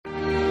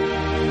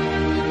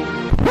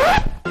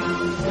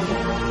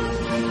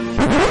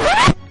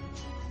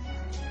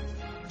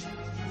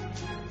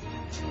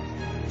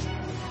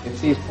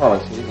CDC's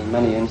policies in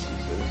many instances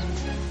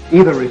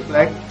either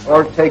reflect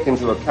or take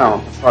into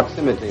account the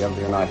proximity of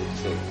the United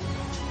States.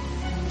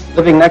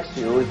 Living next to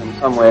you is in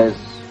some ways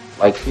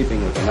like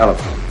sleeping with an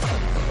elephant.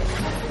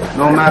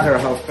 No matter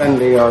how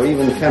friendly or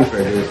even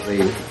tempered is the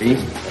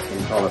beast, if we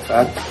can call it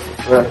that,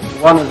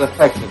 one is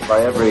affected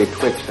by every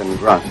twitch and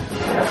grunt.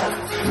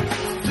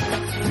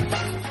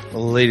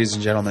 Ladies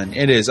and gentlemen,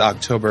 it is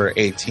October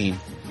 18th,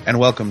 and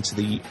welcome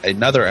to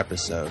another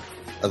episode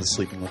of the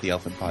Sleeping with the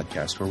Elephant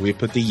podcast, where we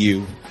put the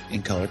U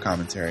in color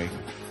commentary.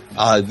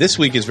 This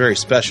week is very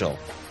special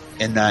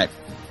in that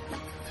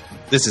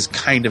this is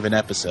kind of an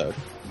episode.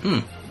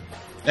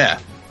 Yeah,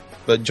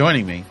 but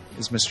joining me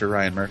is Mr.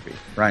 Ryan Murphy.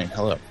 Ryan,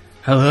 hello.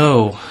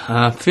 Hello.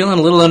 Feeling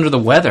a little under the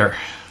weather.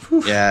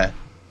 Whew. Yeah,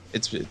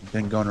 it's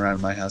been going around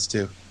in my house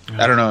too.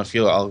 I don't know if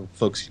all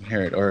folks can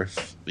hear it, or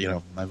if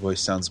my voice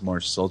sounds more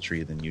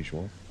sultry than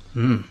usual.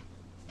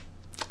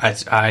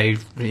 I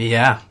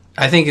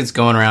think it's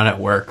going around at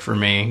work for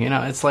me.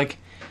 It's like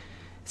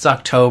it's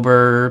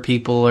October.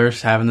 People are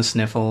having the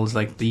sniffles.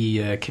 Like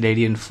the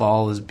Canadian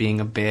fall is being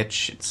a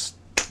bitch. It's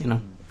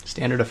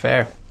standard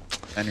affair.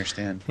 I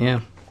understand. Yeah.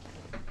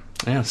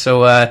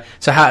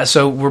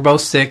 So we're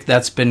both sick.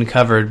 That's been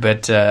covered.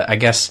 But I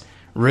guess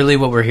really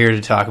what we're here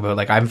to talk about.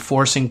 Like I'm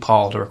forcing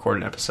Paul to record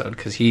an episode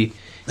because he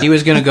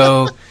was gonna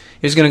go.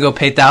 He was going to go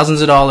pay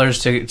thousands of dollars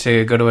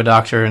to go to a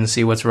doctor and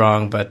see what's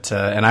wrong, but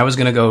and I was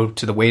going to go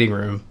to the waiting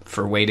room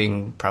for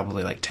waiting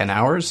probably like 10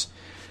 hours.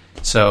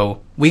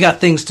 So we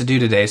got things to do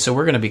today, so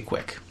we're going to be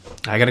quick.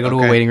 I got to go to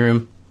a waiting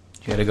room.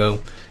 You got to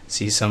go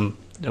see some,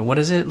 what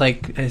is it?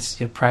 Like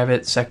it's a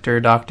private sector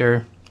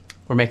doctor.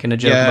 We're making a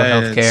joke about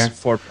healthcare. It's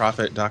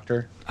for-profit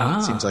doctor.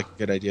 Seems like a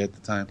good idea at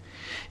the time.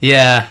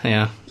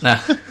 Yeah.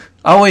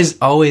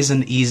 Always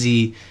an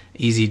easy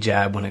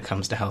jab when it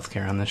comes to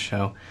healthcare on this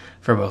show.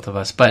 For both of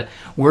us. But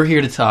we're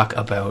here to talk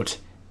about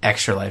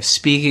Extra Life.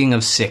 Speaking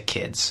of sick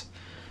kids.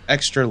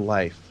 Extra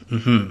Life.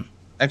 Mm-hmm.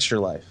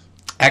 Extra Life.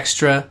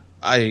 Extra.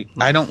 I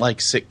don't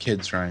like sick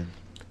kids, Ryan.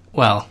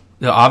 Well,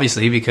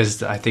 obviously,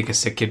 because I think a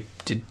sick kid...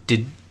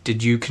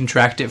 Did you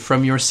contract it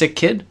from your sick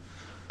kid?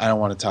 I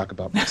don't want to talk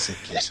about my sick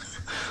kid.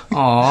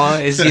 Aw,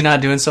 is he not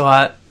doing so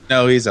hot?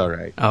 No, he's all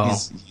right. Oh.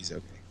 He's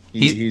okay.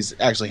 He's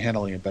actually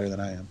handling it better than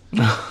I am.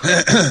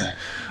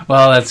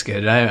 Well, that's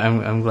good.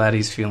 I'm glad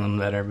he's feeling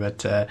better.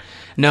 But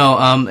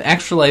no,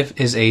 Extra Life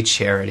is a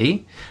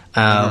charity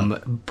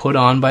put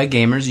on by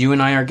gamers. You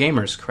and I are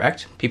gamers,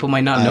 correct? People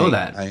might not know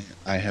that.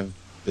 I have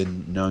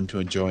been known to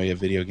enjoy a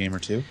video game or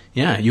two.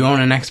 Yeah, you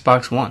own an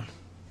Xbox One.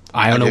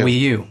 I own a Wii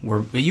U.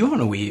 You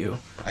own a Wii U.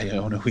 I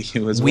own a Wii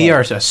U as well. We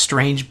are a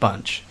strange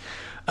bunch.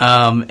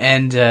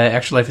 And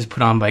Extra Life is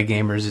put on by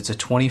gamers. It's a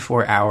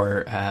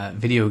 24-hour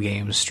video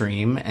game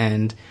stream,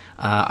 and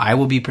I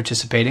will be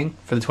participating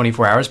for the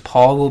 24 hours.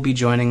 Paul will be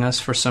joining us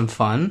for some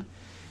fun.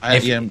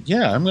 I'm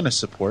going to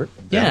support.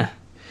 Yeah.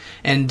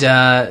 And,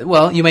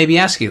 well, you may be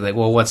asking, like,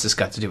 well, what's this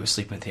got to do with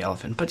Sleeping with the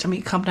Elephant? But,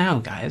 come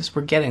down, guys.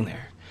 We're getting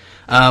there.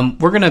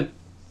 We're going to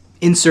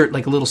insert,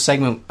 like, a little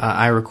segment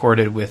I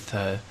recorded with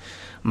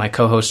my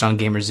co-host on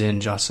Gamers Inn,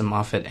 Jocelyn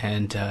Moffat,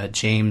 and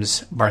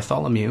James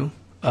Bartholomew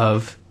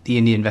of the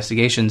Indie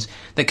Investigations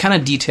that kind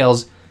of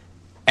details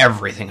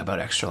everything about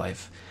Extra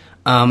Life.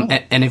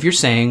 And if you're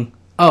saying,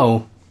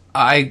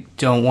 I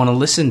don't want to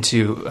listen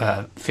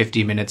to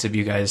 50 minutes of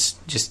you guys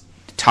just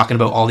talking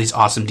about all these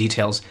awesome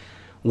details,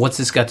 what's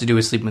this got to do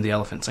with Sleeping with the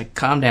Elephant? It's like,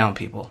 calm down,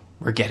 people.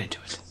 We're getting to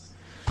it.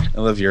 I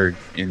love your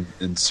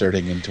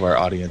inserting into our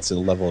audience a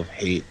level of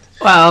hate.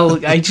 Well,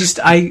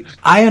 I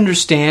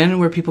understand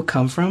where people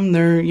come from.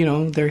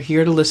 They're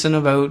here to listen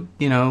about,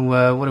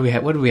 what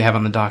do we have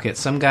on the docket?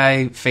 Some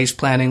guy face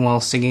planting while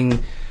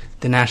singing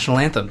the national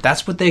anthem.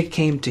 That's what they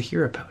came to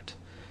hear about.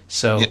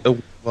 So,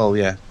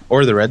 yeah.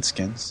 Or the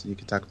Redskins. You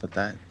could talk about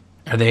that.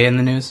 Are they in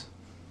the news?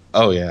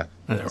 Oh yeah,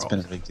 it's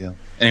been a big deal.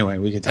 Anyway,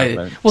 we can talk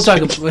about it. We'll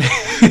talk.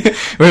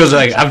 It was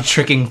like I'm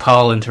tricking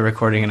Paul into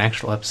recording an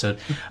actual episode,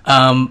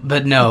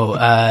 but no.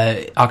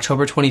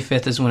 October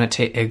 25th is when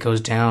it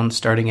goes down,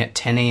 starting at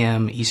 10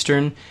 a.m.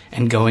 Eastern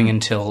and going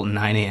until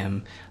 9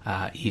 a.m.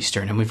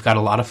 Eastern. And we've got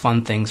a lot of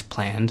fun things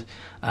planned.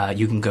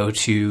 You can go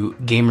to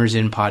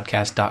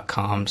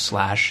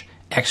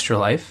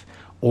gamersinpodcast.com/extralife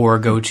or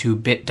go to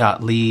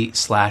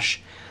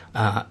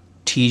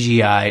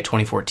bit.ly/TGI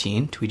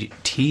 2014.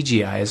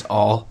 TGI is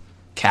all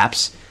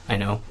caps. I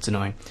know, it's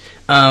annoying.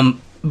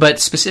 But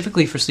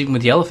specifically for Sleeping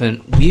with the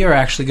Elephant, we are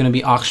actually going to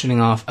be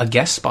auctioning off a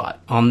guest spot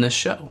on this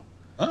show.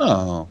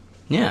 Oh.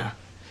 Yeah.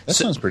 That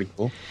sounds pretty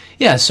cool.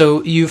 Yeah,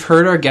 so you've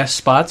heard our guest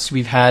spots.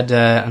 We've had,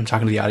 I'm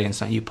talking to the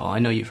audience, not you, Paul. I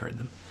know you've heard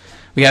them.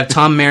 We have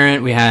Tom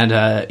Merritt. We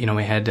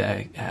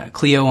had,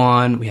 Cleo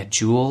on. We had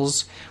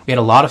Jules. We had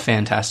a lot of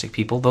fantastic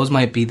people. Those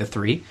might be the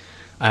three.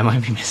 I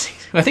might be missing.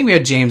 I think we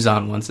had James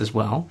on once as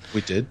well.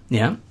 We did.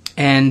 Yeah.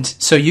 And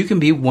so you can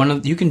be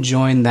you can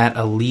join that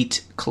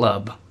elite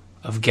club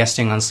of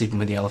guesting on Sleeping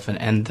with the Elephant.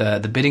 And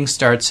the bidding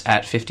starts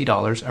at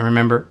 $50. And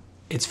remember,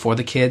 it's for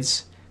the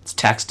kids. It's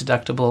tax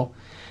deductible.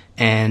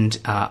 And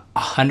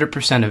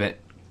 100% of it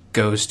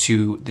goes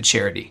to the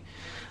charity.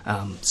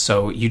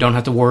 So you don't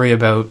have to worry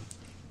about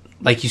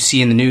like you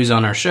see in the news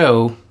on our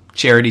show,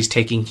 charities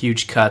taking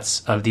huge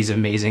cuts of these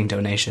amazing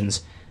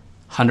donations.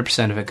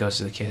 100% of it goes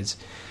to the kids.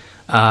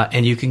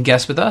 And you can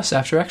guest with us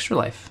after Extra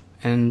Life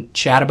and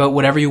chat about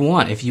whatever you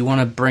want. If you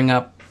want to bring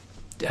up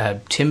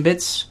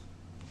Timbits,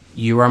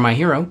 you are my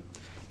hero.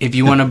 If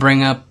you want to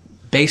bring up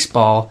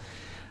baseball,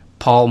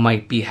 Paul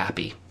might be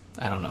happy.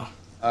 I don't know.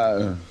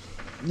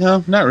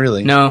 No, not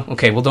really. No?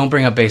 Okay, well, don't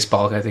bring up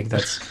baseball. I think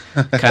that's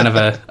kind of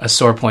a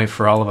sore point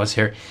for all of us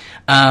here.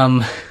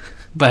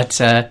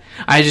 But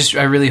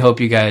I really hope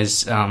you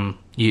guys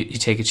you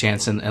take a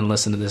chance and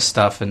listen to this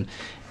stuff. And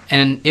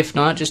if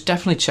not, just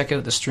definitely check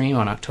out the stream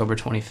on October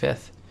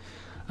 25th.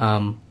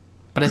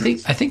 But I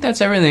think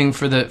that's everything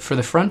for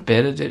the front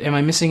bit. Am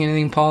I missing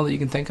anything, Paul, that you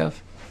can think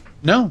of?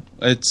 No,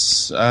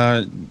 it's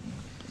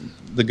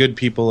the good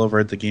people over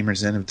at the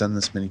Gamers Inn have done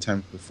this many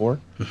times before.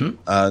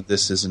 Mm-hmm.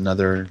 This is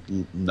another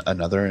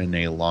in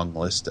a long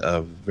list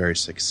of very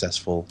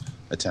successful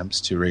attempts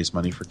to raise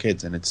money for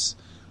kids, and it's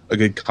a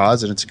good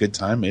cause and it's a good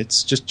time.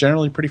 It's just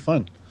generally pretty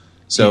fun.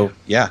 So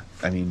yeah,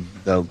 I mean,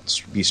 they'll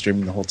be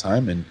streaming the whole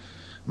time, and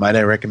might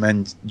I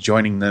recommend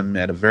joining them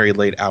at a very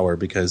late hour,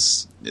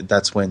 because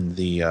that's when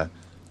the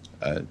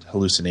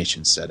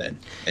hallucinations set in,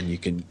 and you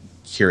can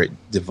hear it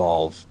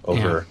devolve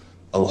over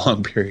a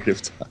long period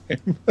of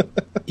time.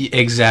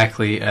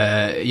 Exactly.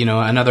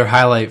 Another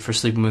highlight for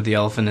Sleeping with the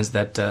Elephant is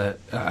that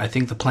I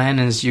think the plan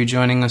is you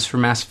joining us for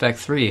Mass Effect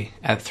 3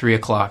 at 3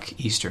 o'clock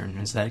Eastern.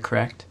 Is that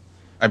correct?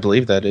 I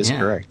believe that is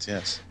correct,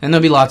 yes. And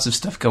there'll be lots of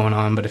stuff going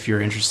on, but if you're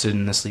interested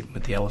in the Sleeping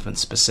with the Elephant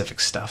specific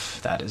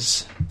stuff, that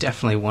is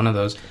definitely one of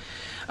those.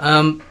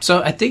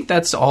 So I think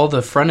that's all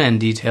the front-end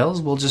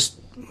details. We'll just,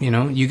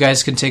 you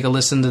guys can take a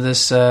listen to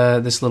this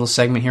little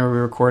segment here we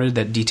recorded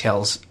that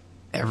details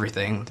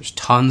everything. There's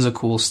tons of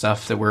cool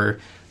stuff that we're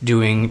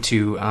doing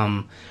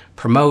to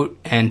promote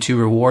and to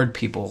reward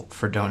people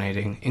for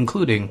donating,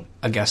 including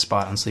a guest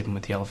spot on Sleeping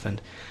with the Elephant.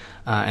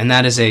 And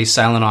that is a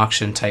silent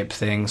auction type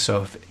thing.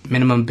 So if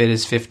minimum bid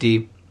is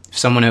 $50, if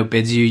someone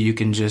outbids you, you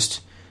can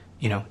just,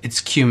 it's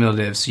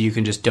cumulative, so you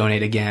can just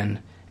donate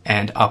again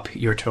and up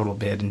your total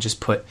bid and just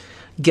put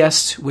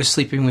guest with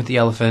Sleeping with the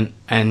Elephant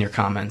and your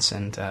comments,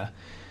 and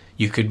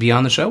you could be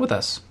on the show with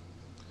us.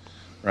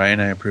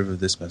 Ryan, I approve of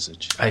this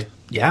message.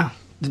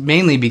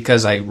 Mainly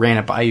because I ran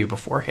it by you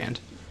beforehand.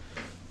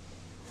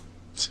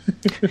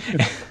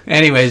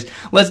 Anyways,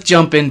 let's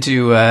jump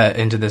into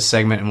this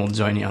segment, and we'll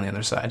join you on the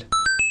other side.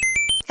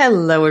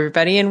 Hello,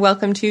 everybody, and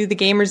welcome to the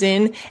Gamers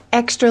Inn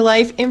Extra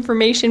Life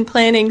Information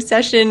Planning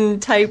Session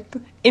type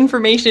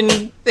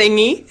information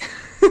thingy.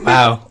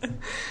 Wow.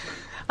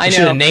 I know.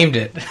 Should have named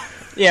it.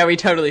 Yeah, we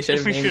totally should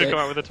have named it. We should have come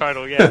up with a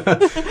title, yeah.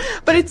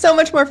 But it's so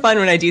much more fun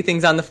when I do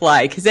things on the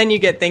fly, because then you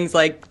get things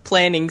like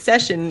planning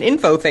session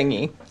info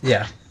thingy.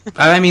 Yeah.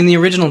 I mean, the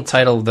original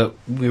title that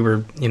we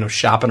were,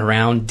 shopping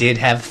around did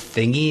have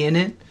thingy in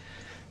it,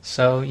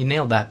 so you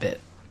nailed that bit.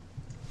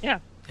 Yeah.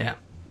 Yeah.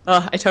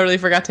 Oh, I totally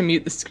forgot to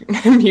mute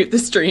the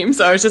stream,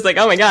 so I was just like,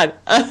 oh my god,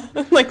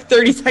 like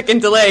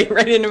 30-second delay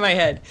right into my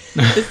head.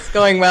 This is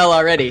going well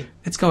already.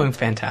 It's going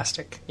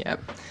fantastic. Yep.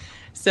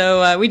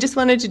 So we just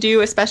wanted to do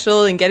a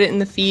special and get it in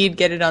the feed,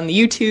 get it on the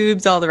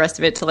YouTubes, all the rest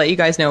of it, to let you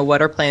guys know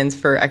what our plans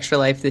for Extra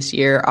Life this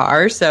year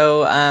are.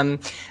 So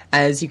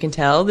as you can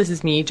tell, this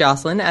is me,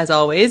 Jocelyn, as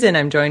always, and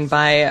I'm joined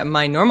by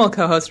my normal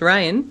co-host,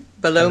 Ryan,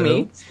 below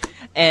me,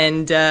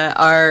 and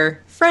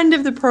our friend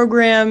of the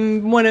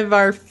program, one of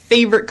our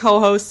favorite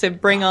co-hosts to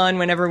bring on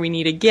whenever we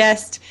need a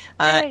guest,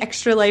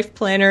 Extra Life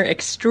Planner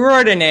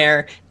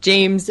extraordinaire,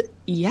 James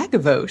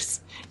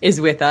Yagavos,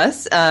 is with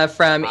us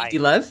from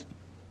Indie Love.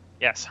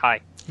 Yes, hi.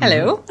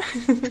 Hello.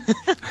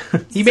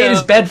 He made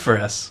his bed for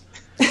us.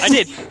 I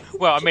did.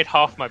 Well, I made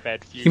half my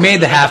bed for you. He made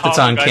the half that's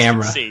on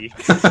camera.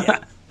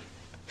 Yeah.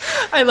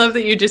 I love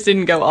that you just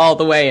didn't go all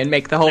the way and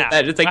make the whole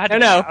bed. It's like,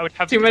 I would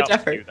have too much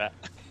effort. To do that.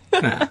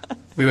 Nah,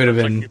 we would have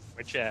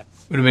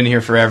been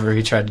here forever if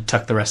he tried to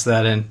tuck the rest of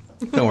that in.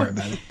 Don't worry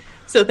about it.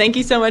 So thank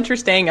you so much for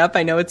staying up.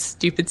 I know it's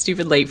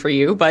stupid late for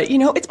you, but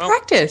it's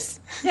practice.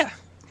 Yeah.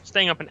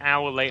 Staying up an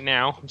hour late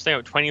now. I'm staying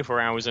up 24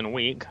 hours in a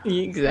week.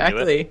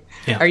 Exactly.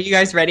 Yeah. Are you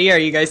guys ready? Are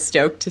you guys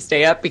stoked to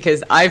stay up?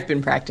 Because I've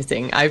been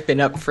practicing. I've been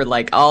up for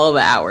all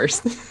the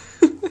hours.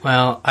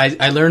 Well,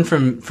 I learned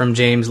from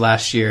James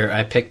last year.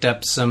 I picked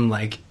up some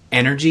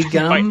energy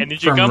gum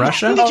from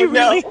Russia. Did you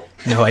really?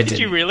 No, I didn't. Did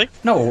you really?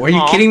 No, are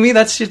you kidding me?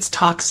 That shit's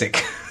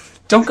toxic.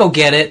 Don't go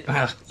get it.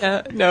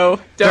 No,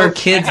 there are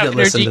kids that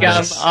listen to this.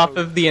 Energy gum off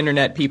of the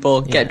internet,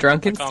 people. Get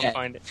drunk instead.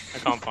 I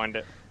can't find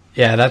it.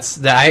 Yeah,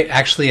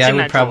 I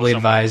would probably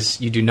advise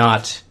you do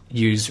not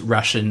use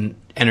Russian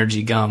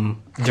energy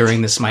gum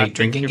during the Smite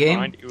drinking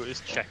game. It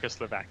was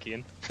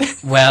Czechoslovakian.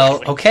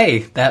 Well, okay,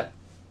 that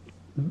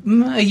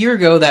a year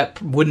ago that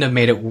would have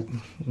made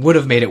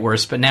it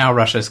worse, but now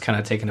Russia's kind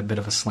of taken a bit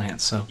of a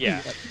slant. So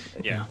yeah.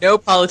 No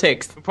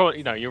politics.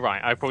 Probably, no, you're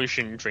right. I probably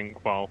shouldn't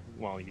drink while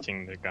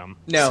eating the gum.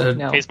 No.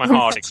 In case my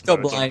heart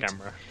explodes go blind. on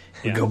camera.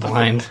 Yeah. Go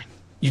blind.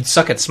 You'd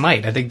suck at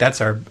Smite. I think that's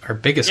our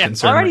biggest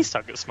concern. I already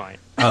suck at Smite.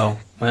 Oh,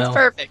 well.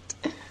 Perfect.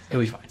 It'll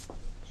be fine.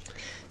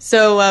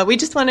 So we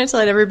just wanted to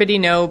let everybody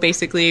know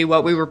basically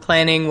what we were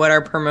planning, what our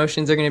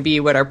promotions are going to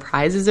be, what our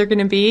prizes are going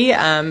to be.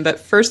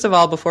 But first of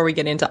all, before we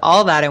get into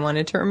all that, I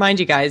wanted to remind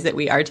you guys that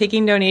we are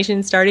taking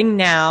donations starting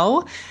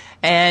now.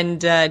 And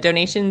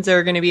donations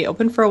are going to be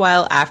open for a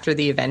while after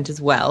the event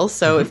as well.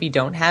 So if you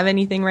don't have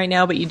anything right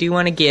now, but you do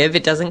want to give,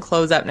 it doesn't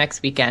close up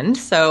next weekend.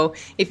 So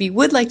if you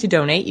would like to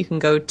donate, you can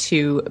go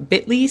to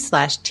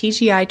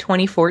bit.ly/TGI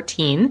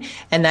 2014.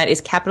 And that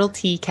is capital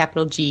T,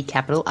 capital G,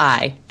 capital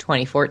I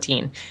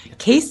 2014.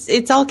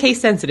 It's all case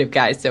sensitive,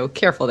 guys. So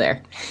careful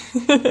there.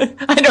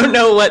 I don't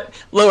know what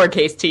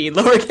lowercase t,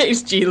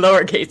 lowercase g,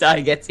 lowercase I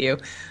gets you.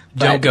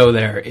 Don't go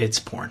there. It's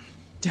porn.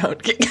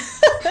 Don't get...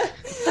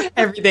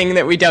 Everything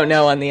that we don't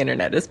know on the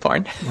internet is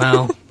porn.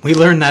 Well, we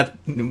learned that.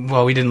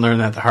 Well, we didn't learn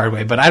that the hard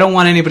way, but I don't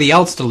want anybody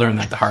else to learn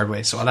that the hard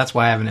way, so that's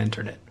why I haven't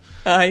entered it.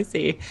 I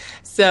see.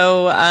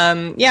 So,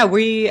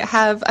 we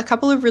have a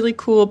couple of really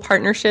cool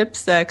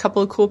partnerships, a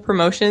couple of cool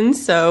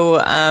promotions.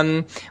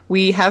 So,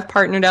 we have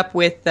partnered up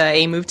with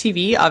A-Move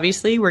TV.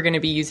 Obviously, we're going to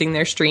be using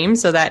their stream.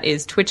 So that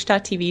is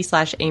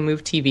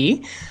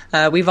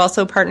twitch.tv/AMoveTV. We've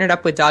also partnered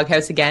up with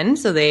Doghouse again.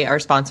 So they are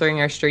sponsoring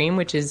our stream,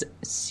 which is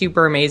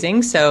super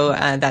amazing. So,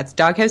 that's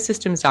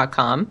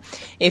doghousesystems.com.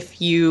 If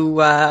you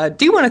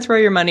do want to throw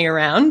your money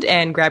around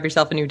and grab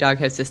yourself a new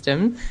Doghouse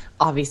system,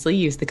 obviously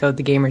use the code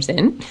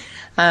TheGamersIn.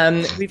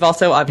 We've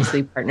also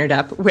obviously partnered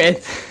up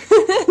with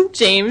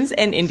James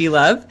and Indie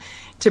Love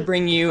to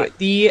bring you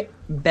the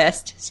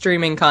best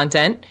streaming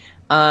content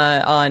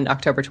on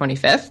October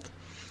 25th.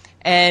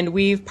 And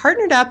we've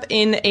partnered up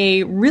in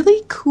a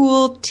really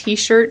cool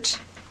t-shirt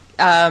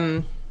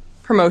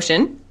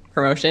promotion.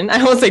 I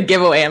almost said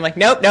giveaway. I'm like,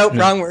 nope,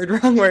 wrong word.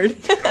 We're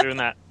doing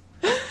that.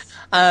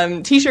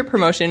 T-shirt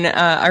promotion.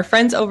 Our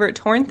friends over at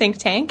Torn Think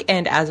Tank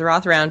and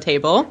Azeroth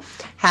Roundtable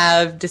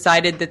have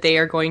decided that they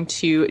are going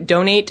to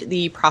donate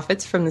the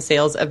profits from the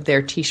sales of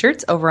their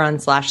t-shirts over on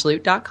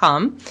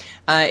 /loot.com.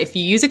 If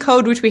you use a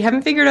code, which we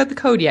haven't figured out the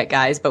code yet,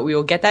 guys, but we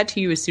will get that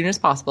to you as soon as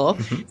possible.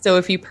 So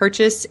if you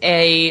purchase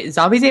a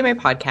Zombies Ate My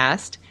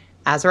Podcast,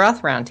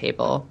 Azeroth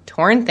Roundtable,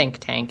 Torn Think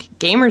Tank,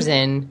 Gamers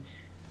Inn,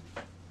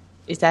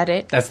 is that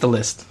it? That's the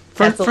list.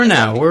 For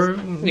now, we're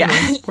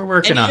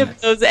working on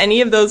it.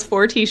 Any of those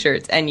 4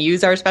 t-shirts and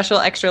use our special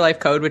Extra Life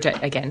code, which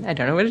I don't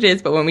know what it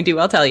is, but when we do,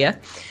 I'll tell you.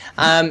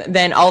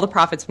 Then all the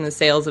profits from the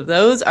sales of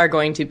those are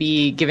going to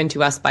be given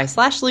to us by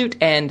 /Loot,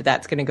 and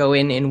that's going to go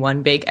in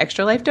one big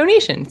Extra Life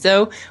donation.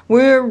 So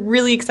we're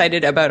really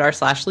excited about our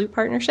 /Loot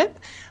partnership.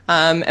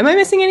 Am I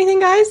missing anything,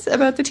 guys,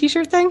 about the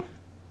t-shirt thing?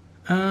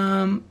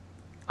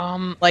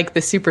 Like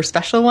the super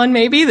special one,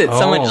 maybe, that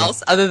someone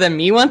else other than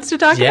me wants to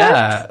talk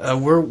about? Yeah,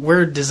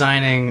 we're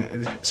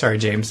designing... Sorry,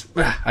 James.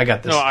 I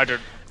got this. No, I don't.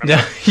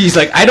 He's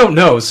like, I don't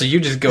know, so you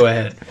just go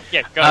ahead.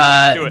 Yeah,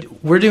 go do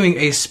it. We're doing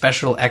a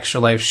special Extra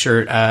Life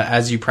shirt.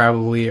 As you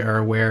probably are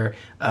aware,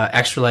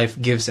 Extra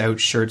Life gives out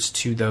shirts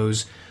to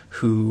those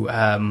who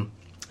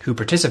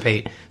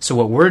participate. So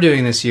what we're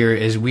doing this year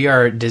is we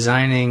are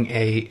designing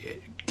a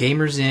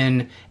Gamers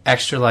Inn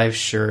Extra Life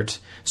shirt,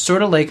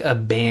 sort of like a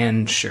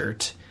band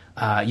shirt.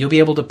 You'll be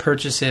able to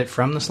purchase it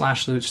from the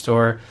 /Loot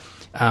store,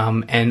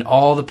 and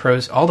all the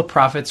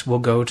profits will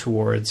go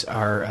towards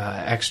our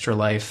Extra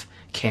Life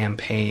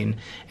campaign.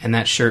 And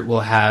that shirt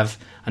will have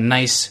a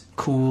nice,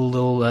 cool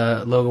little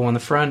logo on the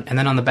front, and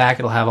then on the back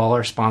it'll have all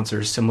our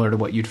sponsors, similar to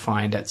what you'd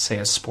find at, say,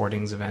 a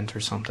Sportings event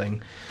or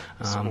something.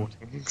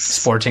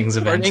 Sportings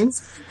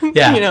event.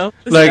 Yeah,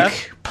 like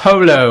stuff.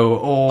 Polo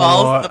or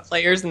balls, the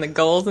players and the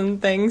goals and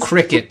things.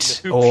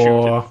 Cricket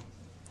or.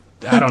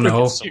 I don't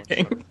know.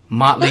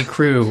 Motley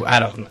Crue. I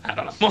don't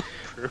know.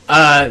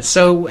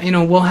 So,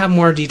 we'll have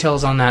more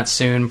details on that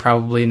soon,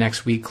 probably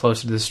next week,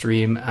 closer to the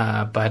stream.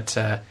 But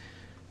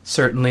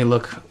certainly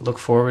look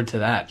forward to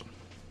that.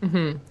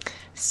 Mm-hmm.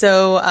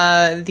 So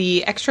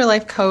the Extra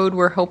Life code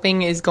we're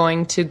hoping is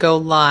going to go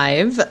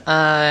live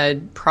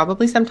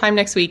probably sometime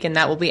next week, and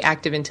that will be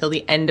active until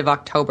the end of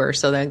October.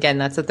 So then, again,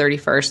 that's the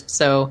 31st.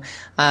 So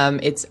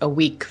it's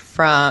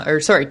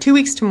 2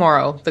 weeks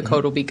tomorrow. The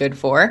code will be good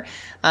for.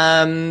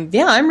 I'm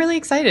really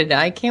excited.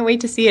 I can't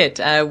wait to see it.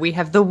 We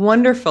have the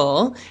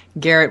wonderful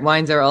Garrett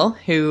Weinzerl,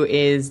 who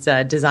is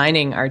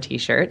designing our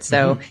t-shirt.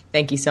 So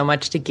thank you so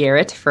much to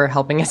Garrett for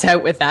helping us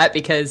out with that,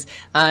 because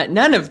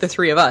none of the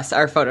 3 of us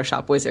are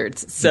Photoshop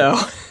wizards. So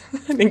I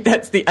think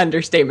that's the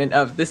understatement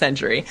of the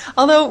century.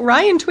 Although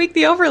Ryan tweaked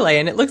the overlay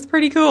and it looks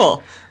pretty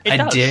cool.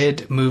 I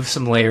did move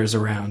some layers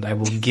around. I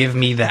will give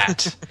me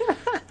that.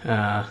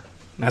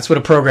 That's what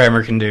a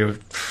programmer can do.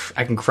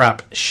 I can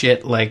crop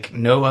shit like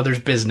no other's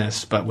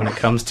business, but when it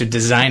comes to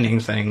designing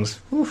things,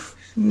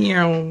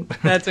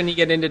 that's when you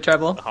get into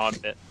trouble. The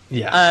hard bit.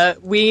 Yeah.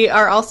 We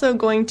are also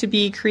going to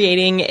be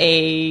creating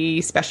a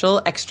special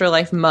Extra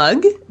Life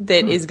mug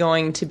that is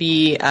going to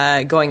be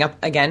going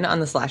up again on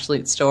the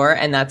 /Loot store,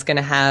 and that's going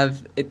to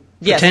have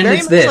very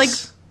much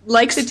this.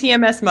 Like the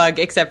TMS mug,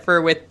 except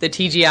for with the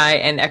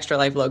TGI and Extra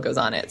Life logos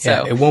on it.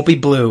 So it won't be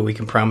blue. We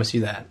can promise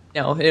you that.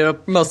 No, it'll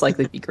most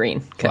likely be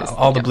green. Well,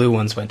 all the blue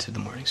ones went to the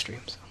morning stream.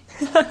 So.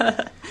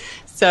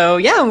 So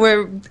yeah,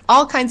 we're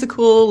all kinds of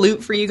cool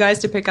loot for you guys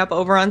to pick up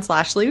over on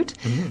 /loot.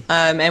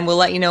 And we'll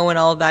let you know when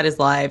all of that is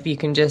live. You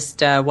can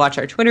just watch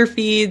our Twitter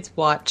feeds,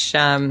 watch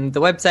the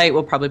website.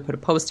 We'll probably put a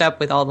post up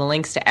with all the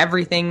links to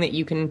everything that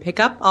you can pick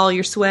up, all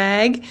your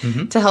swag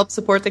to help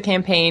support the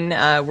campaign.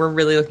 We're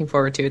really looking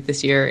forward to it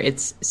this year.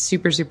 It's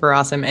super, super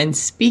awesome. And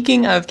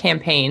speaking of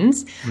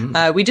campaigns,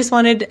 we just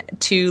wanted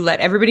to let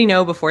everybody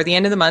know before the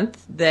end of the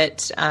month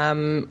that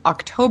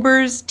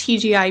October's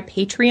TGI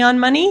Patreon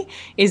money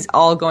is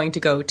all going to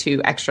go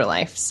to Extra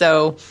Life.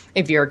 So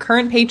if you're a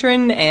current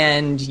patron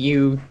and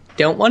you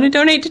don't want to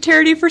donate to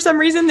charity for some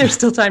reason, there's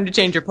still time to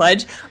change your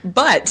pledge.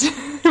 But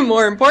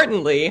more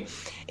importantly,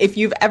 if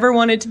you've ever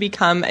wanted to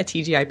become a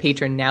TGI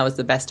patron, now is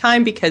the best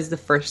time because the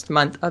first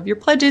month of your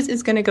pledges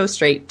is going to go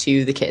straight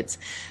to the kids.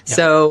 Yep.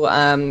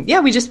 So,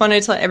 we just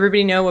wanted to let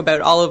everybody know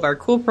about all of our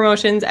cool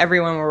promotions,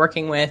 everyone we're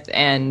working with,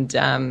 and,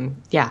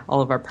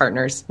 all of our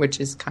partners, which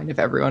is kind of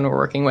everyone we're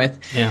working with.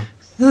 Yeah.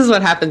 This is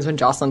what happens when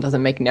Jocelyn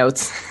doesn't make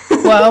notes.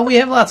 Well, we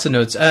have lots of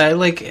notes.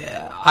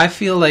 I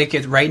feel like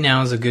it right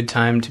now is a good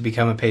time to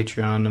become a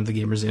Patreon of the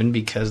Gamers Inn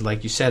because,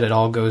 like you said, it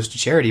all goes to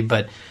charity.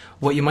 But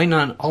what you might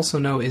not also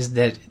know is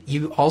that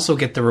you also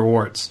get the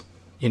rewards.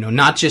 You know,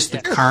 not just the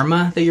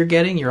karma that you're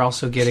getting. You're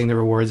also getting the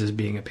rewards as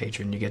being a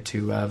patron. You get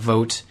to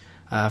vote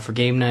for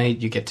game night.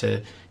 You get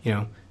to,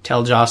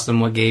 tell Jocelyn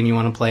what game you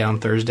want to play on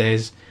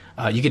Thursdays.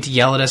 You get to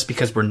yell at us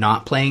because we're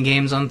not playing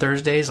games on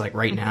Thursdays, like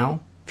right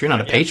now. If you're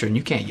not a patron,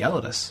 you can't yell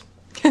at us.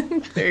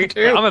 Very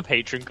true. I'm a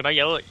patron. Can I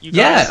yell at you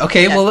guys? Yeah,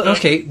 okay,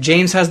 okay.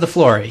 James has the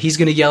floor. He's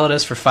going to yell at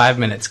us for 5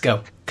 minutes.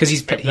 Go. Because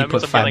he put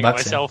 $5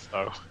 myself,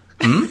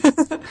 in.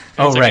 Though.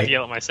 Oh, right. I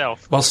yell at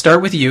myself. Well,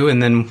 start with you,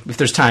 and then if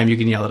there's time, you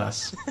can yell at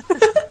us.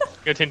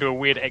 Get into a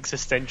weird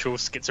existential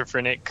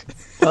schizophrenic.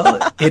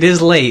 Well, it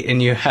is late,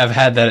 and you have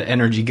had that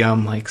energy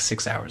gum like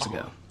 6 hours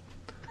ago.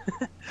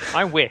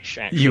 I wish,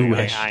 actually. You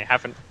wish.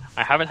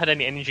 I haven't had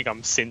any energy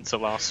gum since the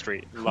last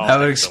street. That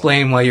would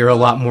explain why you're a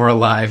lot more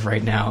alive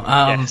right now.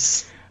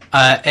 Yes.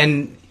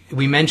 And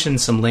we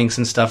mentioned some links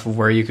and stuff of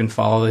where you can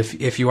follow.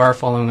 If you are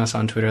following us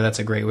on Twitter, that's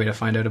a great way to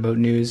find out about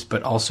news.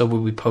 But also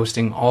we'll be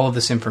posting all of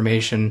this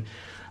information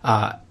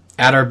at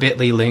our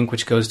bit.ly link,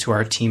 which goes to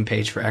our team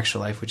page for Extra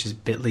Life, which is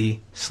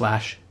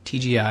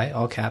bit.ly/TGI,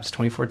 all caps,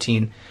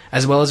 2014,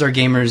 as well as our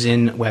Gamers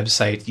Inn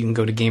website. You can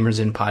go to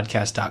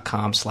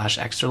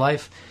gamersinpodcast.com/Extra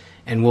Life,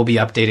 and we'll be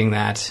updating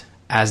that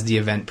as the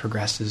event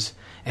progresses,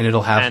 and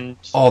it'll have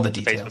all the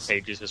details. Facebook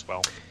pages as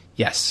well.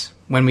 Yes,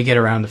 when we get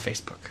around to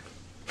Facebook.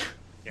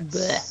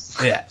 Yes.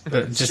 Yeah,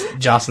 just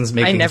Jocelyn's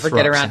making. I never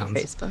get around sounds. to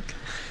Facebook.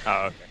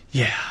 Oh, okay.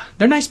 Yeah,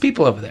 they're nice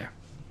people over there.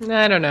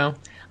 I don't know.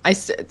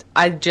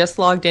 I just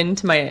logged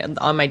into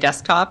on my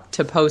desktop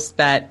to post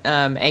that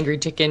Angry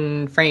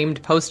Chicken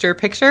framed poster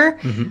picture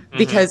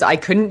because I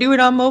couldn't do it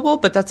on mobile,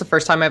 but that's the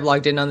first time I've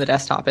logged in on the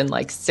desktop in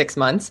like 6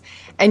 months,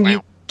 and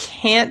you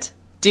can't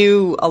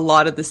do a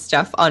lot of the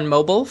stuff on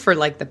mobile for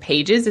like the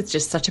pages. It's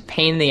just such a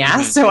pain in the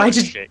ass. So I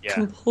just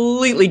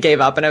completely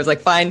gave up, and I was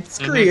like, fine,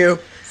 screw you,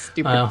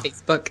 stupid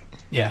Facebook.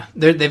 Yeah,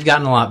 they've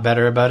gotten a lot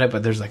better about it,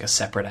 but there's like a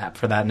separate app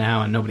for that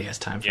now, and nobody has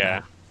time for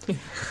that.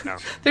 No.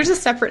 There's a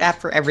separate app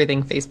for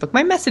everything Facebook.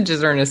 My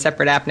messages are in a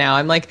separate app now.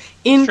 I'm like,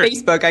 in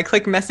Facebook, I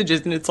click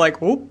messages, and it's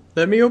like, oh,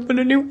 let me open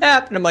a new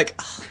app. And I'm like,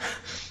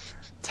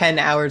 10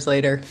 hours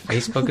later.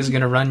 Facebook is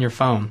going to run your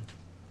phone.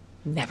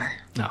 Never.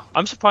 No.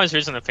 I'm surprised there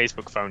isn't a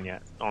Facebook phone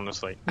yet,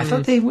 honestly. I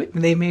thought they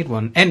made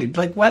one. And,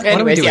 like, what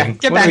are we doing? Yeah,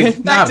 get back to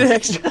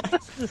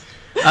the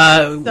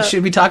Extra.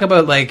 Should we talk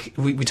about, like,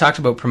 we talked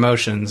about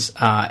promotions,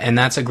 and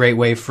that's a great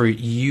way for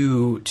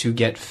you to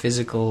get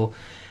physical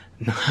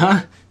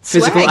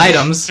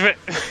items.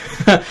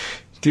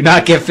 Do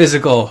not get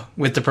physical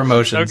with the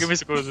promotions. Don't get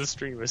physical with the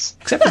streamers.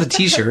 Except for the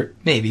t-shirt,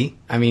 maybe.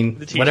 I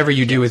mean, whatever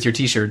you do with your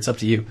t-shirt, it's up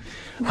to you.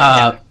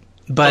 But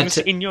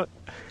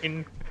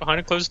behind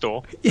a closed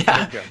door.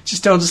 Yeah,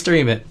 just don't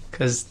stream it,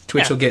 because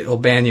Twitch will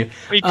ban you.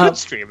 Well, you could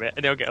stream it,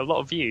 and it'll get a lot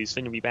of views,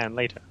 then you'll be banned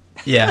later.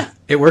 Yeah,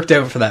 it worked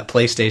out for that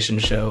PlayStation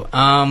show.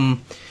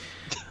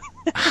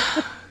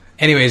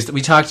 Anyways,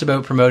 we talked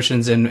about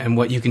promotions and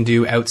what you can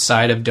do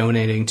outside of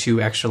donating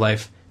to Extra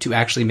Life to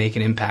actually make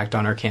an impact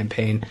on our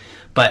campaign.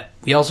 But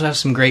we also have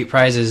some great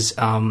prizes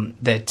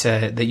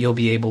that you'll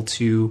be able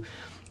to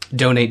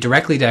donate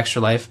directly to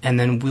Extra Life, and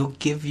then we'll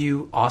give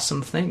you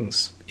awesome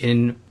things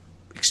in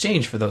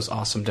exchange for those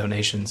awesome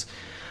donations.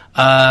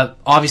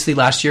 Obviously,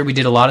 last year we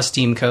did a lot of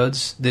Steam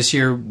codes. This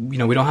year, we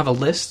don't have a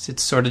list.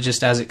 It's sort of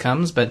just as it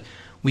comes, but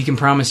we can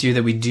promise you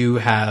that we do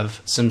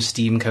have some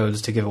Steam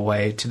codes to give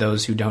away to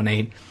those who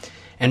donate.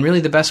 And really,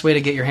 the best way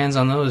to get your hands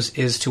on those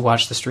is to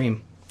watch the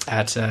stream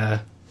at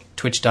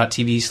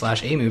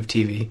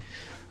twitch.tv/amovetv,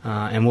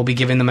 and we'll be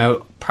giving them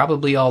out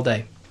probably all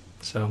day.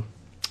 So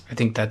I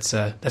think that's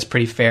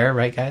pretty fair,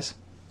 right, guys?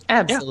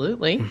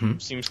 Absolutely. Yeah. Mm-hmm.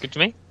 Seems good to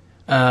me.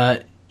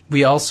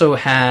 We also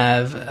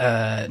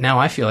have now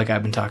I feel like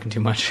I've been talking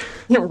too much.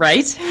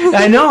 Right?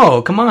 I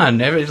know. Come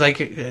on.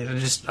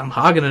 I'm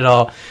hogging it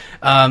all.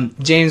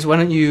 James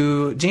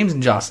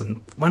and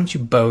Jocelyn, why don't you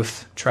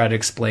both try to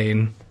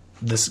explain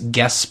this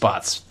guest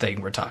spots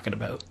thing we're talking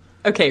about?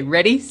 Okay,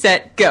 ready,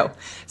 set, go.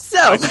 So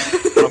I'm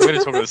going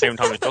to talk at the same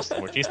time as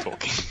Justin when she's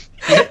talking.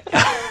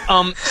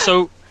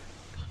 So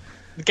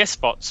the guest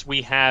spots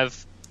we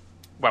have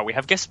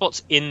guest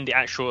spots in the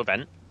actual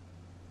event.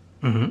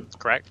 Mm-hmm.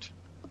 Correct.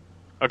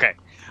 Okay.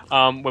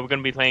 Where we're going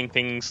to be playing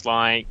things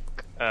like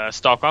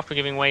StarCraft. We're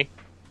giving away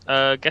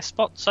guest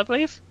spots, I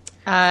believe.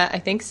 I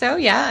think so.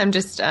 Yeah, I'm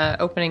just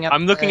opening up.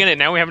 I'm looking at it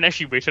now. We haven't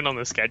actually written on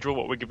the schedule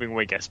what we're giving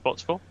away guest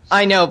spots for.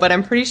 I know, but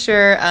I'm pretty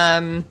sure.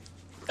 I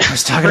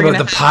was talking We're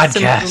about the gonna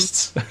have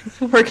some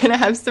podcasts. we're gonna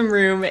have some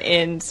room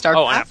in StarCraft.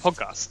 Oh, and our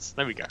podcasts.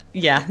 There we go.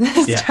 Yeah,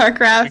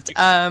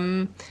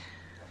 StarCraft.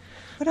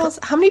 What else?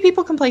 How many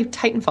people can play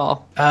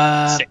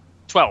Titanfall?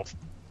 12.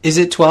 Is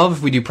it 12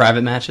 if we do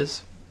private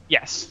matches?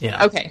 Yes.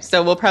 Yeah. Okay,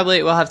 so we'll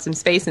have some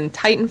space in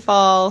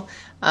Titanfall,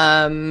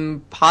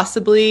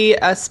 possibly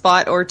a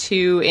spot or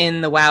two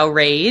in the WoW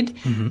raid.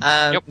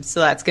 Mm-hmm.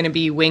 So that's going to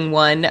be Wing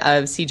 1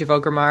 of Siege of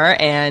Orgrimmar,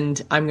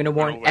 and I'm going to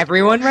warn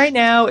everyone right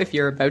now, if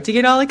you're about to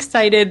get all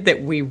excited,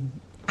 that we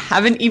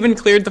haven't even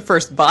cleared the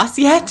first boss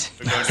yet.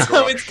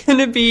 So it's going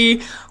to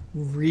be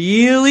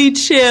really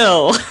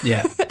chill.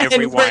 Yeah.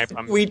 Every And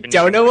wipe, we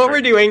don't know what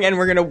we're doing, and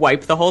we're going to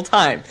wipe the whole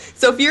time.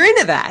 So if you're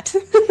into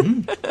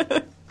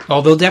that...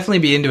 Well, they'll definitely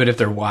be into it if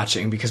they're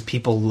watching, because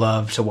people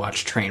love to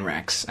watch train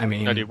wrecks. I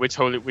mean, No, dude, we're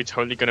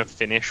totally gonna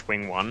finish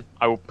Wing 1.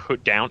 I will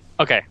put down.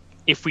 Okay,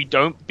 if we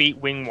don't beat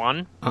Wing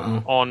 1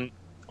 on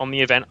the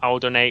event, I will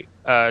donate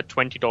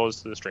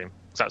 $20 to the stream.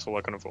 'Cause that's all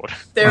I can afford.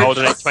 I will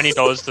donate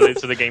 $20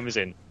 to the Gamers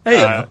In.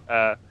 There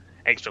you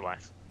Extra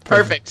Life.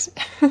 Perfect.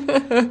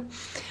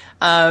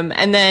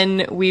 And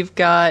then we've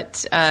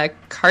got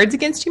Cards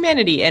Against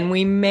Humanity, and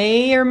we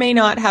may or may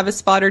not have a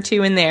spot or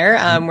two in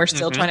there. We're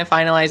still trying to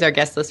finalize our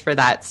guest list for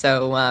that,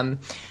 so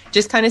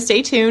just kind of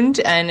stay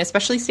tuned, and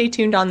especially stay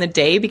tuned on the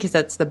day, because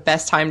that's the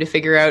best time to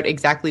figure out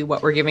exactly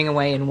what we're giving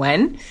away and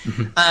when.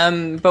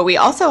 But we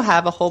also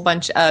have a whole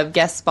bunch of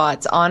guest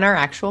spots on our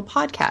actual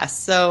podcast.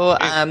 So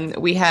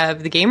we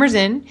have the Gamers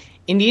In,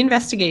 Indie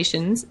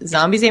Investigations,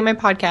 Zombies Ate My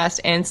Podcast,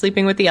 and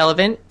Sleeping with the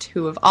Elephant,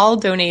 who have all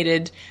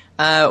donated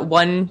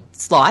one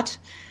slot.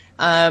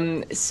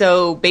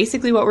 So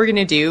basically what we're going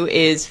to do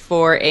is,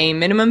 for a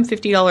minimum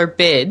 $50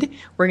 bid,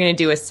 we're going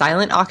to do a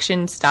silent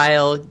auction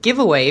style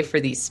giveaway for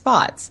these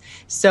spots.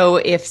 So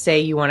if, say,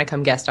 you want to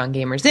come guest on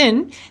Gamers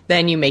In,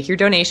 then you make your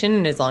donation,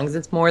 and as long as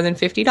it's more than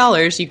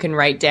 $50, you can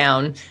write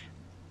down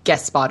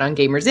guest spot on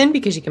Gamers In,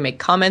 because you can make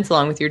comments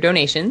along with your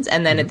donations.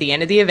 And then at the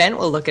end of the event,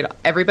 we'll look at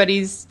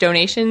everybody's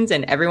donations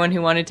and everyone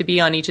who wanted to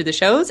be on each of the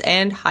shows,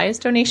 and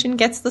highest donation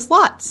gets the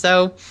slot.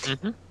 So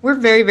we're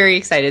very, very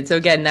excited. So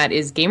again, that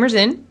is Gamers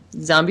In,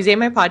 Zombies Ate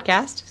My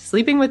Podcast,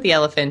 Sleeping with the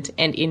Elephant,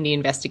 and Indie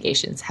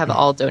Investigations have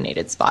all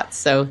donated spots.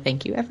 So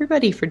thank you,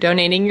 everybody, for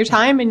donating your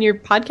time and your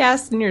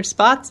podcasts and your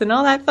spots and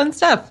all that fun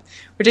stuff,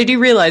 which I do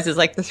realize is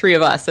like the three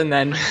of us. And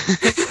then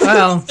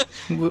well,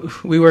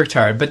 we worked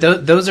hard, but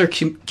those are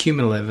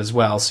cumulative as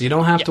well, so you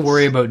don't have to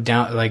worry about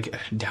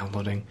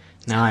downloading.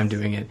 Now I'm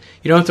doing it.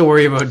 You don't have to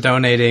worry about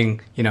donating,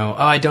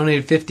 I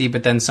donated 50,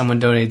 but then someone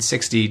donated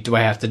 60. Do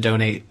I have to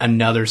donate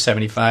another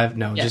 75?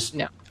 No,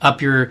 no.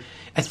 Up your...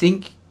 I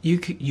think you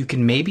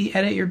can maybe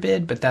edit your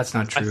bid, but that's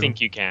not true. I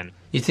think you can.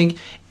 You think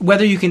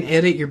whether you can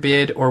edit your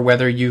bid or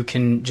whether you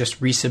can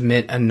just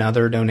resubmit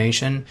another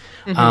donation,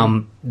 just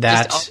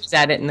always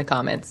add it in the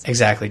comments.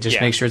 Exactly. Just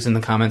make sure it's in the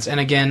comments. And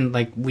again,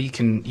 we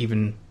can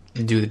even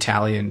do the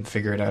tally and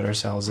figure it out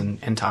ourselves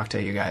and talk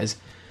to you guys.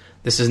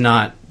 This is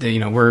not,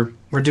 we're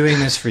doing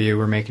this for you.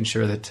 We're making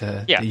sure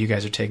that you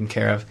guys are taken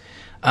care of.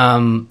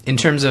 In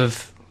terms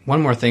of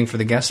one more thing for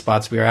the guest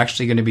spots, we are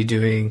actually going to be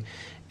doing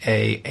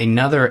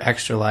another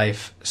Extra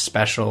Life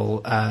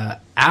special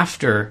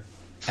after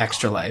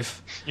Extra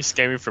Life. You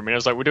scared me for a minute. I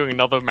was like, we're doing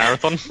another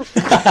marathon?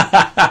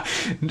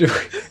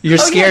 You're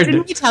scared.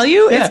 Didn't we tell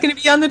you? It's going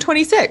to be on the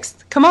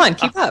 26th. Come on,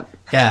 keep up.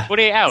 Yeah.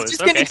 48 hours. It's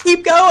just going to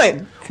keep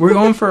going. We're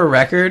going for a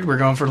record. We're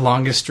going for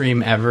longest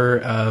stream ever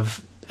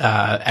of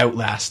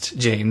Outlast,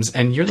 James.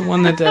 And you're the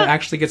one that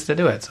actually gets to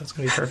do it, so it's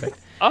going to be perfect.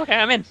 Okay,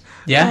 I'm in.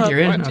 Yeah, you're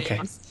in? Okay.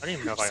 I didn't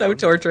even know if So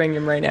torturing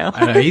him right now.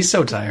 I know, he's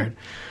so tired.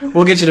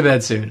 We'll get you to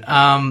bed soon.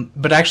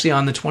 But actually,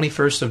 on the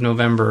 21st of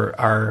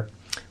November,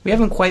 we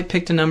haven't quite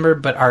picked a number,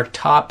 but our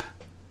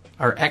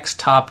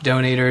ex-top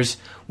donators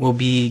will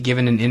be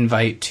given an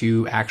invite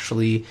to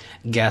actually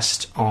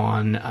guest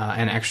on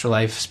an Extra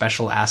Life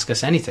special Ask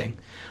Us Anything.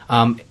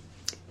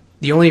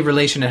 The only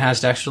relation it has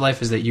to Extra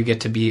Life is that you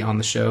get to be on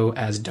the show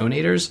as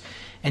donators,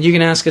 and you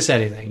can ask us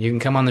anything. You can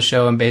come on the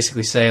show and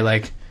basically say,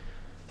 like,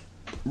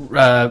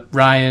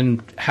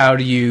 Ryan, how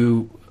do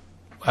you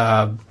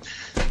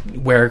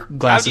wear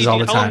glasses all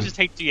the time? How long does it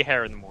take to do your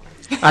hair in the morning?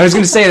 I was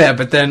going to say that,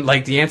 but then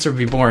the answer would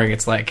be boring.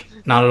 It's like,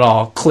 not at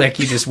all. Click,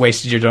 you just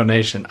wasted your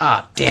donation.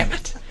 Ah, damn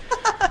it.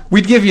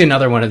 We'd give you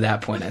another one at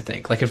that point, I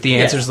think. Like, if the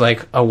answer's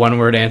like a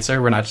one-word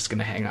answer, we're not just going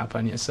to hang up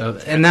on you. So,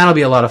 and that'll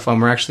be a lot of fun.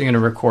 We're actually going to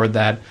record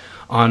that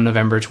on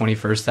November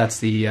 21st. That's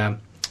the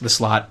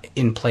slot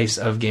in place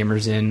of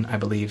Gamers In, I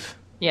believe.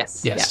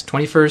 Yes.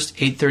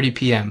 21st, 8:30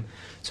 p.m.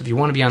 So if you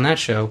want to be on that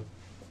show,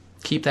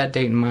 keep that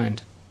date in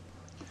mind.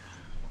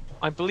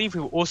 I believe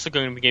we were also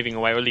going to be giving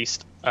away, or at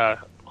least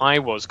I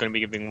was going to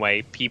be giving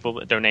away, people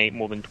that donate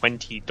more than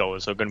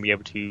 $20 are going to be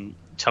able to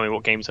tell me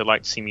what games they'd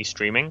like to see me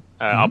streaming.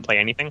 I'll play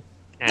anything,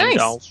 and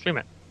I'll stream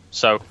it.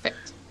 So, if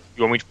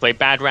you want me to play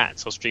Bad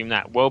Rats, I'll stream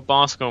that. World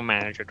Basketball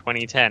Manager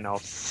 2010, I'll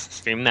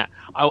stream that.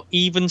 I'll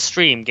even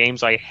stream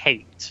games I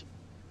hate.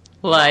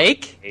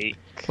 Like?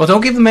 Well,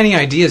 don't give them any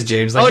ideas,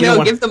 James. Like,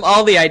 give them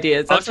all the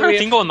ideas. I was trying to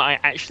think of one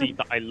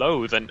that I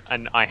loathe,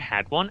 and I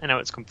had one, and now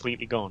it's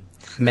completely gone.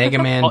 Mega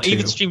Man 2. I'll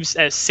even stream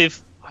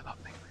Civ. I love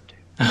Mega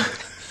Man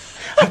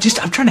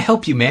 2. I'm trying to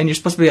help you, man. You're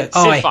supposed to be like,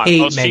 Civ 5. I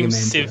hate I'll Mega Man 2.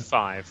 Civ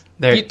 5.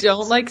 There. You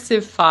don't like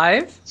Civ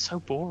 5? It's so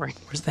boring.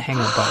 Where's the hang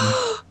up button?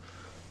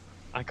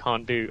 I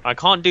can't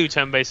do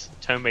turn-based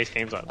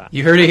games like that.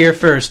 You heard it here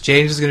first.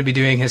 James is going to be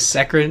doing his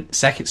second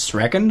Extra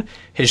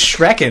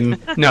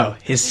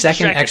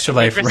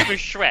Life.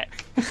 Shrek.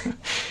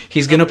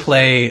 He's going to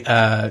play,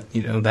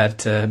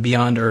 that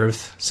Beyond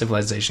Earth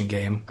Civilization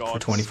game for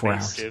 24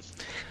 hours.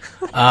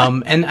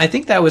 And I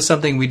think that was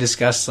something we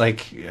discussed,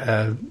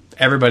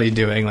 everybody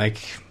doing,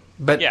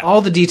 but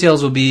all the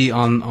details will be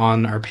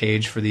on our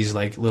page for these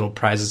little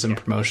prizes and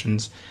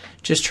promotions.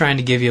 Just trying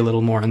to give you a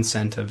little more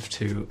incentive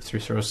to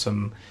throw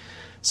some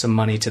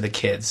money to the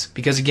kids.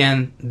 Because,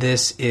 again,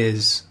 this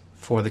is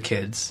for the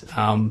kids.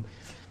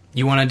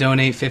 You want to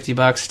donate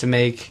 $50 to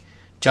make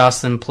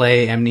Jocelyn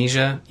play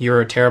Amnesia? You're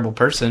a terrible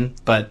person,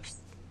 but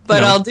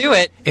I'll do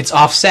it. It's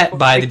offset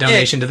by the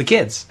donation to the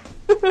kids.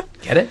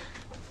 Get it?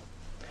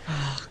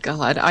 Oh,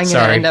 God. I'm going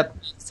to end up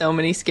so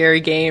many scary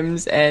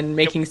games and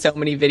making so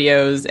many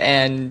videos,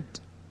 and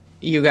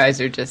you guys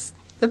are just...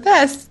 the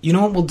best. You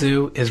know what we'll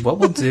do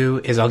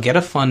is I'll get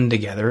a fund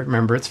together.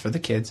 Remember, it's for the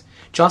kids.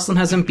 Jocelyn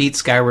hasn't beat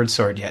Skyward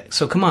Sword yet.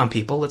 So come on,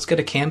 people. Let's get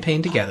a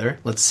campaign together.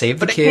 Let's save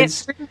the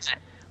kids.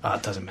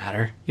 It doesn't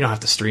matter. You don't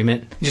have to stream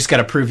it. You just got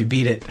to prove you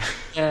beat it.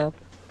 Yeah.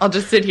 I'll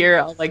just sit here.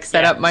 I'll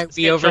set up my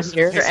Wii over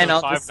here, and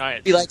I'll just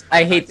be like,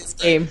 I hate this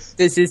game.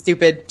 This is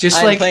stupid.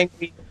 I'm playing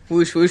Wii.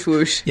 Whoosh, whoosh,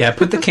 whoosh. Yeah,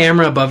 put the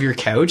camera above your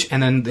couch,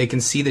 and then they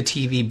can see the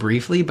TV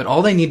briefly, but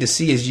all they need to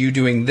see is you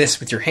doing this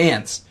with your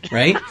hands,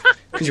 right?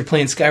 Because you're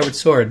playing Skyward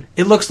Sword.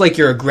 It looks like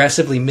you're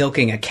aggressively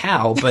milking a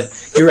cow, but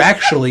you're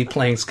actually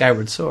playing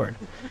Skyward Sword.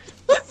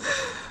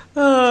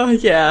 Oh,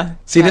 yeah.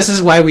 See, this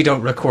is why we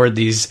don't record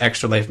these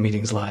Extra Life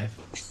meetings live.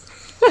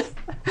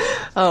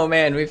 Oh,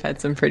 man, we've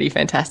had some pretty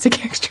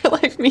fantastic Extra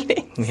Life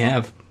meetings. We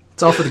have.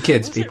 It's all for the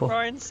kids, people. What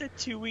Ryan said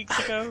 2 weeks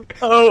ago?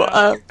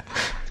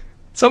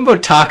 Something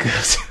about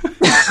tacos.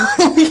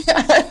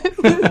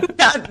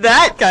 Not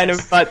that kind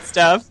of butt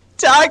stuff.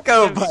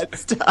 Taco butt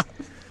stuff.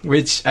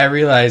 Which I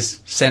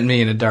realize sent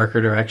me in a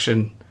darker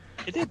direction.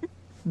 It did.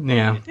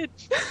 Yeah. It did.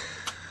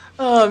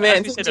 Oh,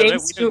 man. So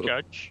James, we don't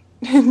judge.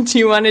 Do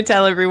you want to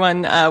tell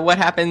everyone what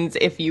happens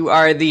if you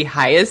are the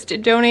highest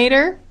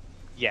donator?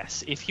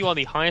 Yes. If you are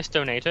the highest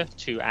donator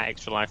to our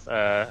Extra Life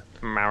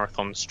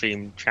Marathon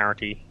Stream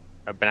Charity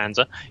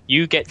Bonanza,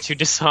 you get to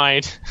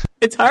decide...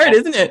 It's hard,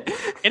 isn't it?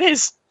 It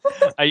is.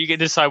 You get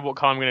to decide what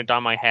color I'm going to dye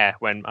my hair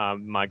when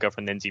my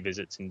girlfriend Lindsay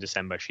visits in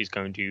December. She's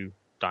going to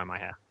dye my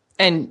hair.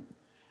 And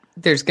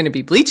there's going to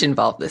be bleach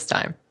involved this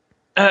time.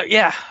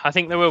 Yeah, I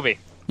think there will be.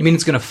 You mean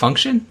it's going to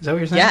function? Is that what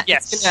you're saying? Yeah,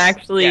 yes. It's going to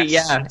actually,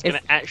 it's going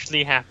to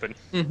actually happen.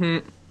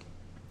 Mm-hmm.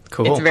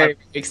 Cool. It's very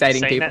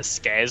exciting, saying people. That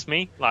scares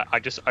me.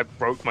 I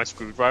broke my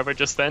screwdriver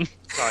just then.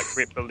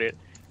 Ripped the lid.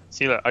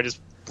 See, look, I just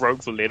broke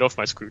the lid off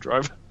my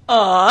screwdriver.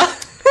 Aw.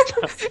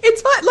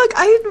 It's fine.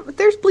 Look,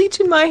 there's bleach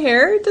in my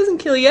hair. It doesn't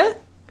kill you.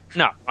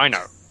 No, I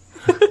know.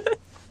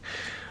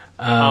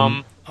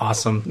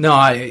 Awesome. No,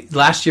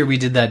 last year we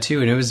did that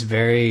too, and it was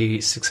very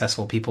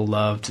successful. People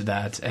loved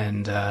that,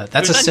 and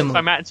that's a similar.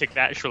 Climactic, the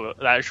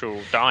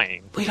actual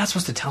dying. Well, you're not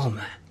supposed to tell them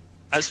that.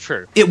 That's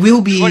true. It will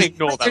be. You want to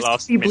ignore that There's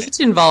last going to be minute.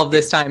 bleach involved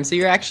this time, so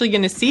you're actually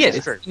going to see it. That's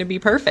It's true. going to be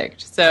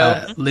perfect.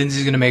 So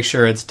Lindsay's going to make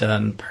sure it's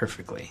done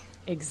perfectly.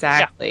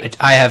 exactly.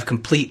 I have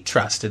complete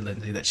trust in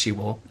Lindsay that she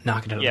will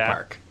knock it out of the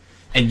park,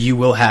 and you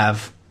will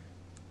have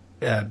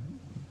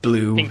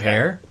blue Pink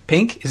hair.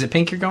 Pink? Is it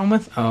pink you're going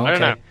with? Oh, okay. I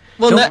don't know.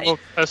 Well, Don't- Well,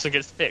 person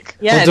gets thick.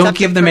 Yeah, well, it's don't up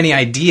give to them her. any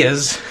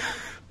ideas.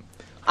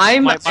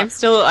 I'm My-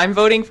 I'm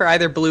voting for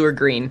either blue or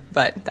green,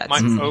 but that's My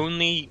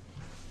only,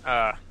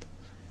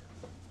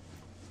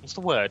 what's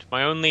the word?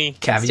 My only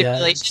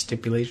Caveat?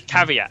 Stipulation?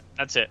 caveat.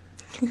 That's it.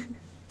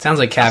 Sounds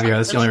like caviar.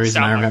 That's the only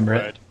reason I Sound like remember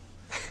a it.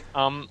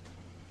 word.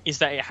 Is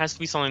that it has to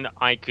be something that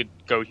I could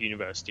go to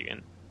university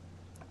in.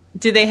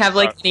 Do they have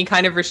any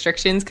kind of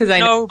restrictions? Because I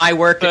know No, I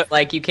work but-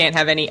 at you can't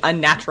have any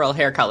unnatural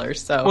hair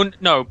colors. So Well,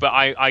 no, but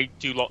I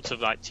do lots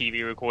of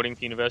TV recording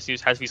for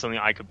universities. It has to be something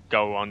I could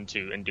go on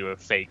to and do a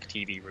fake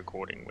TV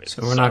recording with.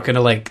 So we're not going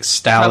to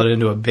style it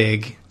into a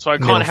big. So I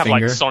middle can't have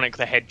finger. Sonic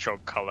the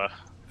Hedgehog color.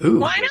 Ooh.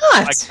 why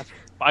I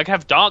not? could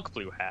have dark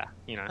blue hair.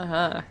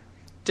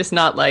 Just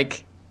not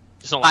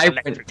It's not like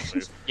vibrant. electric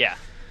blue. Yeah.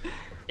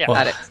 Yeah. Well,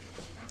 got it.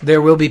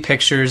 There will be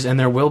pictures and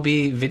there will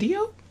be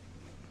video?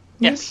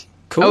 Yes.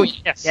 Cool. Oh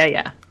Yes.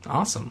 yeah.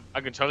 Awesome. I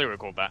can totally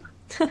record that.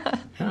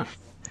 Yeah.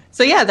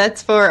 So yeah,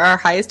 that's for our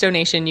highest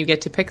donation. You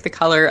get to pick the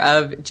color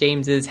of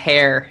James's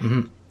hair.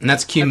 And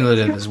that's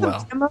cumulative as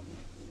well.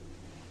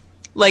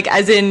 Like,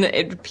 as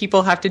in,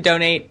 people have to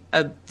donate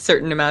a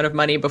certain amount of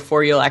money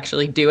before you'll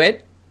actually do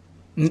it?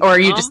 Or are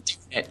you just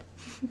doing it?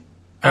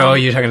 Oh,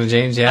 you're talking to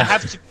James? Yeah.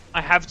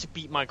 I have to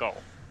beat my goal.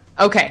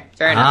 Okay,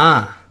 fair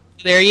enough.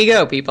 There you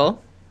go, people.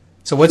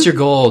 So what's your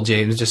goal,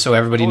 James, just so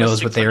everybody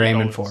knows what they're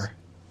aiming for?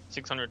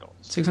 $600.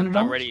 $600?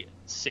 Already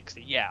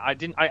 60. Yeah, I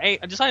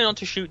decided not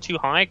to shoot too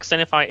high, because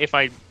then if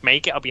I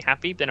make it, I'll be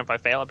happy. Then if I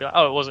fail, I'll be like,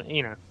 oh, it wasn't,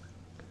 no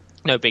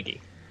biggie.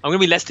 I'm going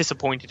to be less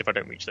disappointed if I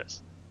don't reach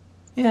this.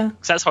 Yeah.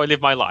 Because that's how I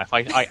live my life.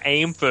 I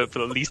aim for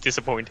the least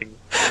disappointing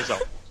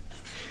result.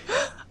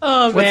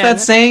 Oh, man. What's that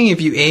saying?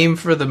 If you aim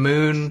for the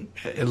moon,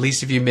 at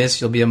least if you miss,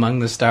 you'll be among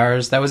the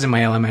stars. That was in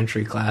my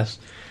elementary class.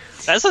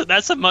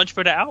 That's a much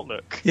better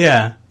outlook.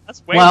 Yeah.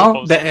 That's way more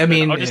positive. I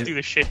mean, I'll just do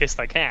the shittest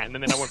I can,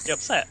 and then I won't be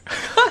upset.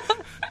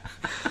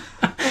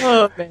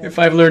 Oh, man. If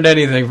I've learned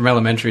anything from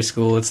elementary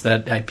school, it's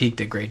that I peaked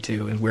at grade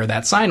 2 and where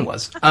that sign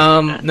was.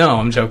 No,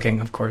 I'm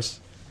joking, of course.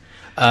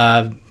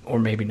 Or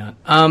maybe not.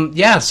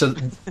 Yeah, so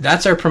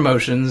that's our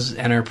promotions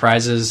and our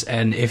prizes.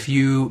 And if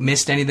you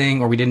missed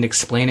anything or we didn't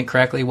explain it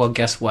correctly, well,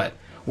 guess what?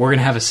 We're going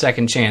to have a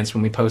second chance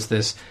when we post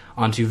this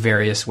onto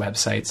various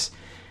websites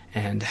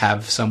and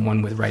have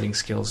someone with writing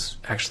skills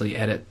actually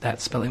edit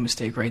that spelling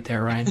mistake right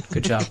there, Ryan.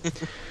 Good job.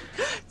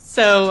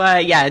 So,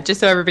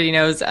 just so everybody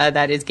knows,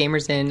 that is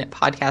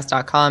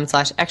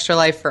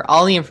gamersinpodcast.com/extralife for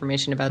all the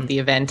information about the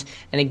event.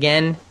 And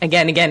again,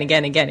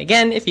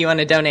 if you want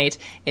to donate,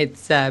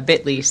 it's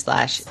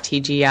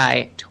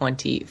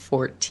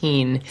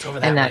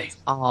bit.ly/TGI2014. And that's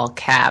all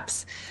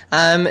caps.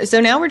 So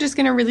now we're just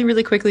going to really,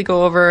 really quickly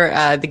go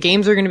over the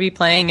games we're going to be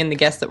playing and the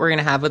guests that we're going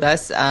to have with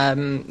us.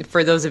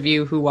 For those of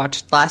you who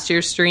watched last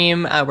year's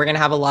stream, we're going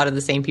to have a lot of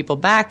the same people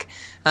back.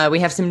 We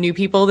have some new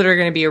people that are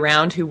going to be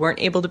around who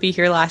weren't able to be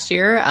here last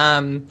year.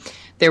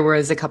 There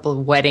was a couple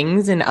of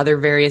weddings and other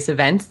various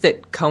events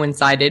that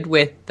coincided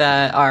with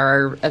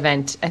our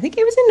event. I think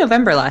it was in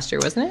November last year,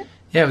 wasn't it?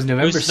 Yeah, it was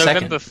November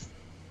 2nd.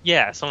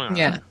 Something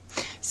like that.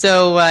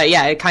 So,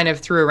 it kind of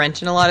threw a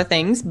wrench in a lot of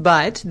things.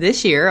 But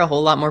this year, a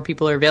whole lot more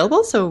people are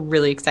available, so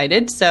really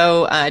excited.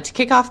 So, to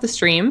kick off the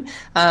stream,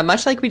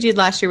 much like we did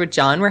last year with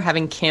John, we're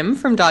having Kim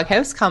from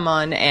Doghouse come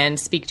on and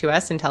speak to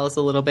us and tell us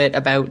a little bit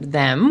about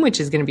them, which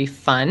is going to be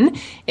fun.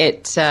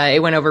 It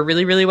went over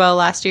really, really well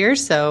last year,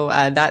 so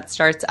that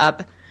starts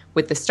up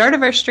with the start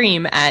of our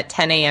stream at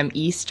 10 a.m.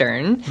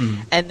 Eastern.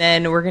 And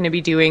then we're going to be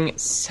doing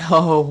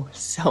so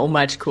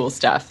much cool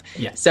stuff.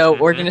 Yeah. So,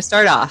 we're going to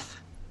start off.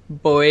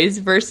 Boys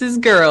versus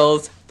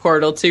girls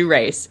Portal 2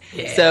 race.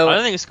 Yeah. So I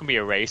don't think it's going to be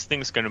a race. I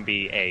think it's going to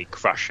be a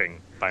crushing.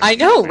 I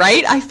know,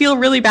 right? I feel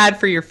really bad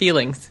for your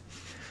feelings.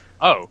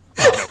 Oh,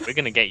 no, we're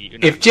going to get you.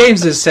 No. If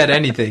James has said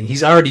anything,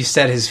 he's already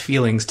set his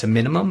feelings to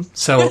minimum.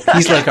 So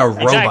he's like a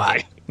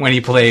robot when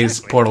he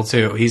plays Portal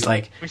 2. He's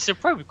like... Which is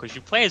probably because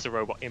you play as a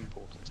robot in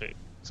Portal 2.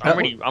 So I'm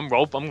going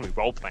to be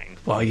role playing.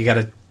 Well, you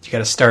gotta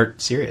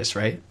start serious,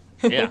 right?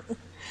 Yeah.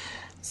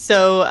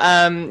 So,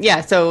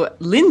 so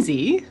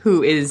Lindsay,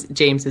 who is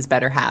James's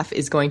better half,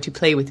 is going to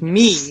play with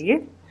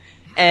me,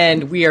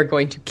 and we are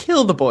going to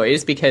kill the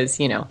boys because,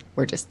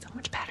 we're just so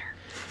much better.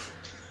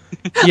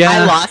 Yeah.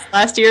 I lost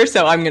last year,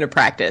 so I'm going to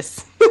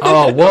practice.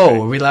 Oh,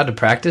 whoa. Are we allowed to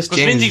practice?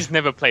 Because Lindsay's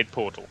never played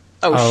Portal.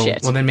 Oh,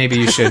 shit. Well, then maybe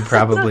you should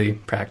probably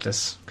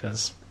practice,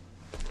 because...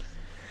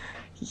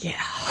 Yeah.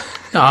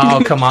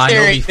 Oh, come on.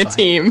 It'll be the fine.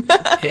 team.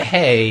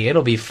 Hey,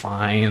 it'll be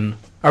fine.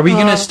 Are we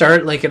going to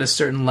start at a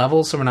certain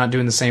level so we're not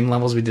doing the same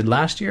levels we did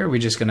last year? Or are we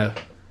just going to...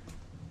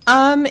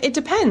 It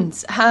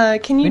depends.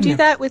 Can you do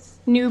that with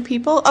new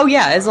people? Oh,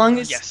 yeah, as long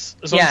as... Yes,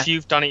 as long as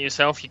you've done it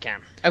yourself, you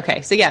can.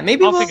 Okay, so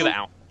maybe I'll figure that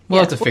out. We'll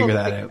have to figure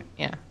that out.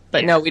 Yeah,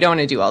 but no, we don't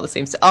want to do all the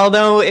same stuff.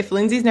 Although, if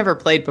Lindsay's never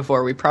played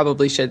before, we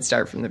probably should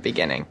start from the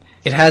beginning.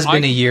 It has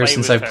been a year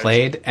since I've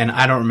played, and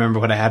I don't remember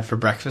what I had for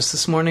breakfast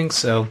this morning,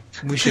 so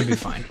we should be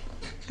fine.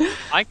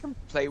 I can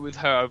play with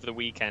her over the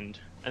weekend,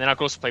 and then I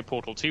can also play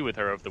Portal 2 with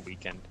her over the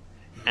weekend,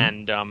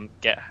 and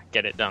get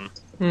it done.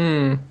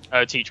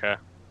 Teach her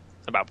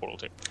about Portal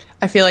 2.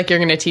 I feel like you're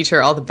going to teach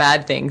her all the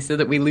bad things so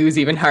that we lose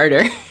even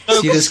harder.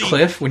 See this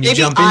cliff? When you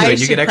jump into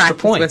it, you get extra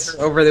points. With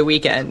her over the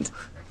weekend.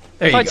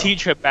 If I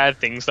teach her bad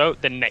things, though,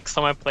 then next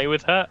time I play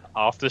with her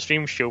after the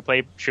stream, she'll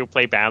play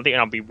badly,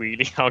 and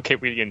I'll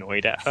get really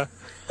annoyed at her.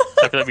 So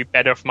I feel like it'd be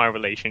better for my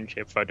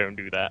relationship if I don't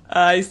do that.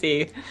 I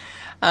see.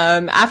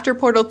 After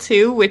Portal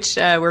 2, which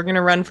we're going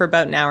to run for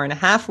about an hour and a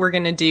half, we're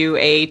going to do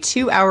a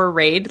 2-hour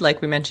raid,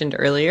 like we mentioned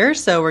earlier.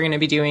 So we're going to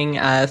be doing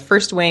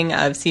first wing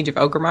of Siege of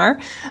Orgrimmar.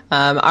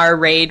 Our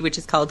raid, which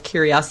is called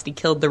Curiosity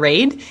Killed the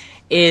Raid,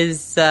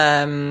 is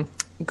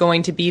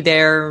going to be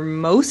there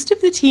most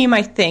of the team,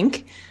 I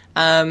think.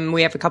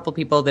 We have a couple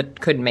people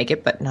that couldn't make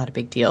it, but not a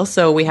big deal.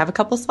 So we have a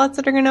couple spots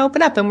that are going to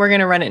open up, and we're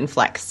going to run it in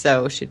Flex.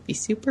 So it should be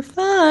super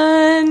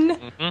fun.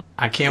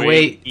 I can't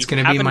wait. It's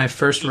going to be my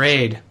first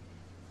raid.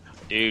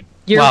 Dude,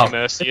 you're with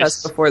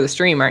us before the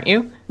stream, aren't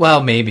you?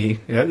 Well, maybe.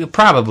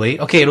 Probably.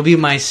 Okay, it'll be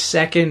my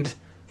second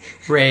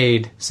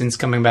raid since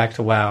coming back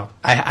to WoW.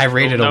 I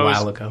raided a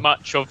while ago.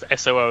 Much of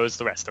SOO as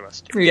the rest of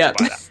us do. Yeah.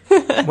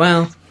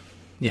 Well,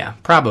 yeah,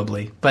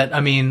 probably. But, I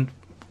mean,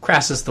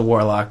 Crassus the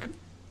Warlock,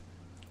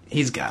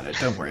 He's got it.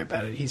 Don't worry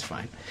about it. He's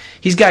fine.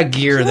 He's got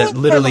gear that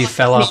literally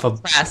fell off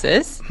of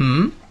Crassus.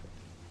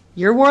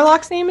 Your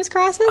warlock's name is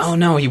Crassus? Oh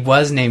no, he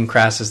was named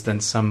Crassus.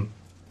 Then some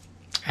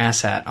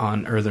asshat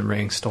on Earthen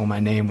Ring stole my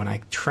name when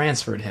I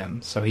transferred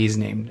him. So his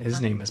name is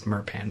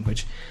Merpan,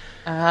 which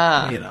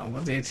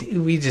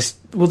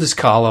we'll just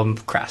call him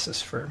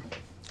Crassus for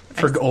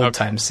old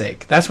time's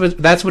sake. That's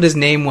what his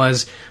name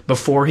was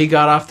before he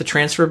got off the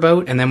transfer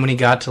boat, and then when he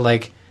got to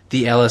like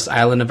the Ellis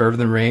Island of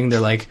Earthen Ring, they're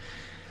like,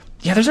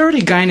 yeah, there's already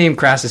a guy named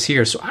Crassus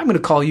here, so I'm going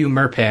to call you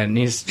Merpan.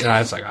 And I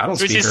was like, I don't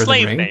speak Earthen Ring. His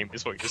slave name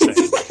is what you're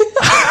saying.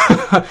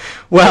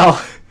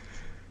 Well,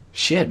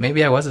 shit,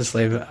 maybe I was a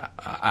slave.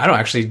 I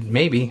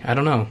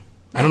don't know.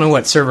 I don't know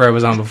what server I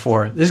was on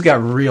before. This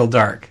got real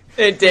dark.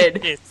 It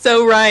did.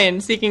 So, Ryan,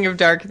 speaking of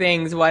dark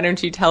things, why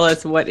don't you tell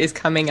us what is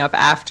coming up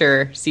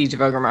after Siege of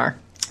Orgrimmar?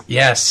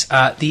 Yes,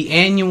 the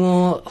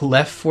annual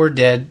Left 4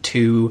 Dead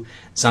 2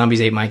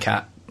 Zombies Ate My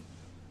Cat.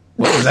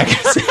 What was I going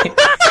to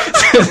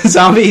say?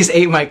 Zombies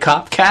Ate My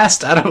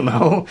Copcast? I don't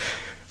know.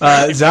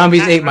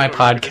 Zombies Ate My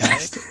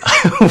Podcast.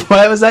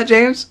 What was that,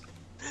 James?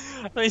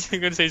 I thought you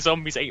were going to say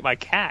Zombies Ate My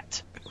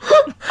Cat.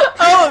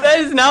 Oh, that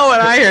is not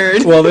what I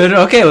heard. Well, then,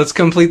 okay, let's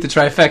complete the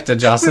trifecta,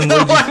 Jocelyn.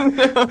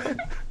 No.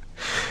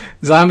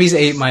 Zombies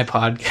Ate My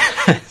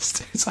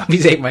Podcast.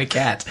 Zombies Ate My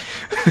Cat.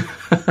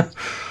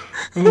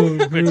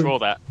 Let's roll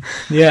that.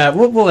 Yeah,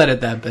 we'll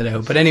edit that bit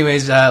out. But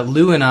anyways,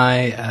 Lou and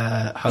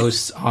I,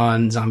 hosts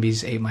on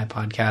Zombies Ate My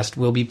Podcast,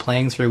 will be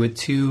playing through with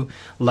two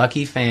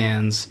lucky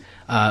fans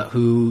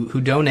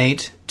who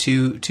donate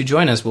to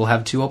join us. We'll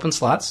have 2 open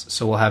slots,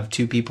 so we'll have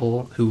 2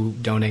 people who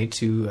donate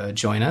to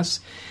join us.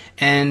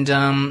 And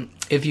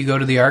if you go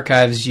to the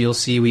archives, you'll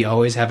see we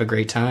always have a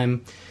great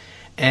time,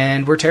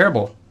 and we're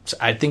terrible. So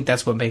I think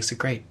that's what makes it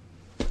great.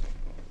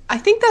 I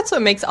think that's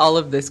what makes all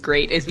of this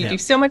great, is we do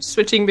so much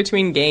switching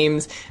between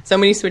games, so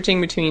many switching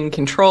between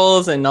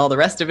controls and all the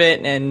rest of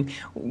it, and,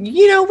 we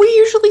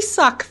usually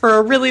suck for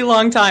a really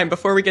long time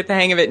before we get the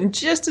hang of it, and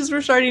just as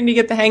we're starting to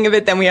get the hang of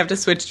it, then we have to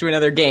switch to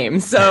another game,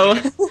 so...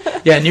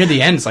 Yeah, near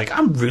the end, it's like,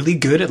 I'm really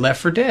good at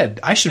Left 4 Dead.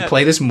 I should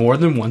play this more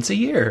than once a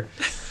year.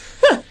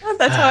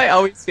 That's how I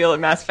always feel at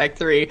Mass Effect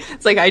 3.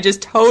 It's like I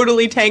just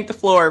totally tanked the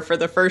floor for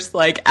the first,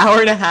 hour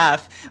and a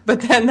half.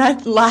 But then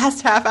that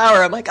last half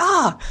hour, I'm like,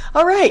 all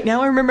right,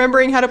 now I'm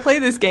remembering how to play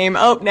this game.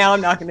 Oh, now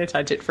I'm not going to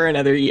touch it for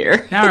another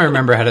year. Now I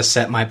remember how to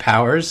set my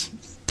powers.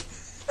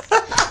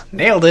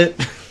 Nailed it.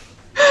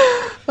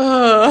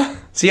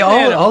 See,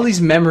 all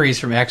these memories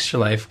from Extra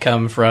Life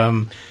come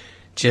from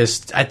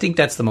just... I think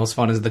that's the most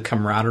fun, is the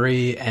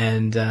camaraderie.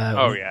 And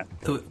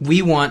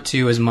we want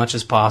to, as much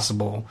as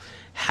possible...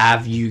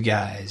 have you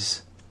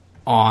guys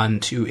on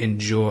to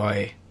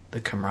enjoy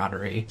the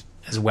camaraderie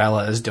as well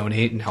as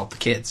donate and help the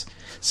kids.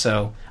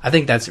 So I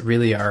think that's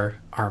really our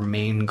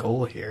main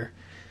goal here.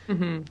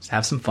 Mm-hmm. Just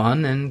have some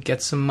fun and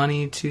get some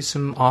money to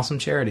some awesome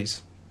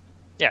charities.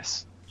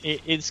 Yes.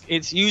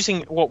 It's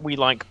using what we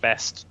like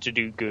best to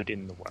do good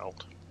in the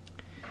world.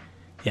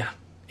 Yeah,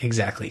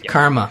 exactly. Yeah.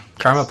 Karma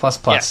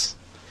plus.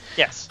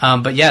 Yes.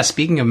 But yeah,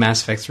 speaking of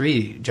Mass Effect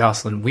 3,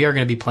 Jocelyn, we are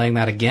going to be playing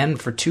that again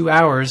for 2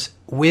 hours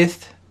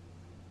with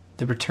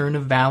the return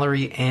of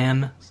Valerie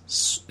and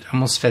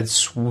almost said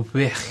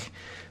Swich.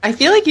 I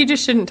feel like you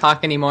just shouldn't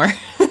talk anymore.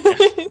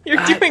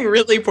 You're doing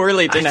really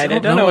poorly tonight. I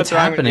don't know what's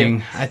happening. Wrong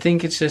with you. I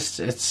think it's just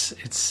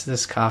it's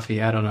this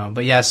coffee. I don't know.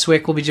 But yeah,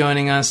 Swick will be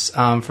joining us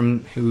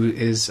who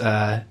is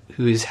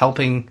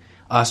helping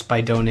us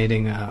by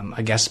donating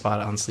a guest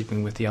spot on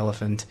Sleeping with the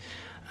Elephant,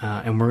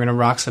 and we're gonna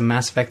rock some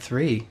Mass Effect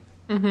 3.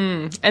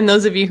 Mm-hmm. And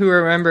those of you who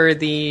remember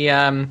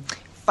the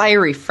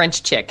fiery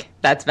French chick,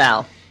 that's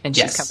Val, and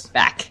she's coming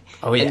back.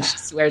 Oh yeah, and she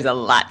swears a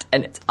lot,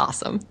 and it's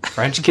awesome.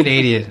 French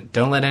Canadian.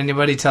 Don't let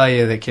anybody tell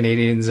you that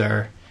Canadians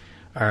are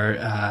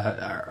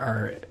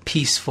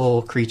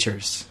peaceful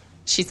creatures.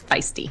 She's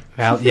feisty.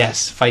 Val,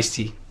 yes,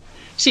 feisty.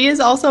 She is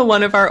also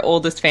one of our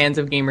oldest fans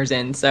of Gamers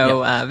Inn.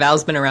 So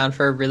Val's been around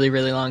for a really,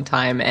 really long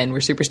time, and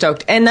we're super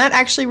stoked. And that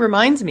actually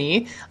reminds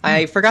me,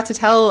 I forgot to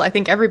tell, I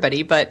think,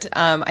 everybody, but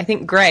I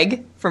think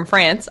Greg from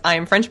France, I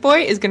Am French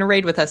Boy, is going to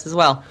raid with us as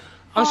well.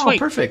 Oh, sweet.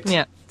 Perfect.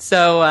 Yeah.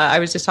 So I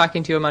was just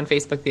talking to him on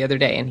Facebook the other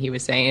day, and he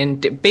was saying,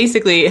 and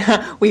basically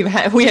we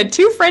had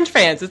 2 French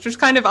fans, which was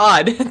kind of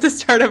odd at the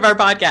start of our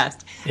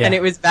podcast. Yeah. And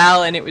it was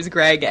Val and it was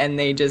Greg, and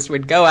they just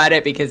would go at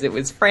it because it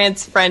was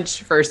France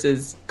French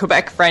versus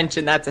Quebec French,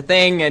 and that's a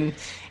thing. And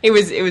it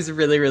was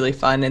really, really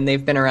fun, and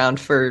they've been around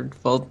for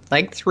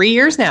 3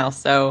 years now.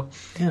 So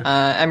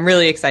I'm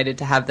really excited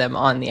to have them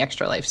on the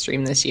Extra Life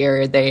stream this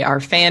year. They are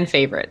fan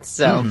favorites.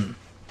 So.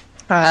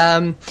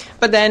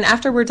 But then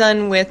after we're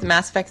done with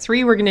Mass Effect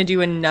 3, we're going to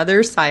do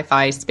another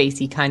sci-fi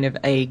spacey kind of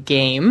a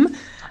game,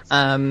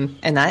 and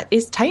that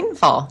is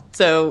Titanfall.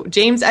 So,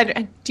 James,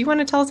 do you want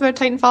to tell us about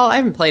Titanfall? I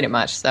haven't played it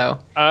much, so...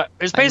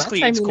 it's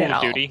basically Call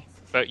of Duty,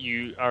 but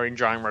you are in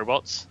giant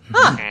robots,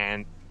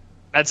 and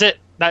that's it.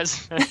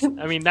 That's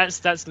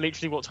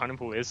literally what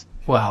Titanfall is.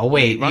 Well,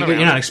 wait,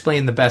 you're not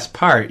explaining the best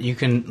part. You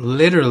can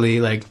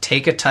literally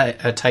take a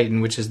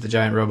Titan, which is the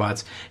giant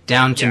robots,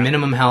 down to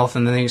minimum health,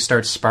 and then they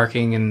start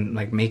sparking and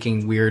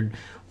making weird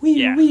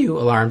Wii U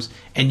alarms,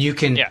 and you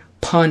can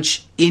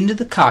punch into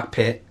the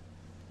cockpit,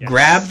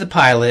 grab the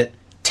pilot,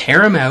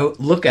 tear him out,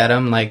 look at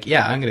him like,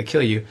 I'm going to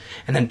kill you,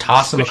 and then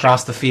toss him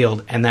across the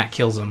field, and that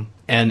kills him.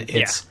 And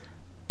it's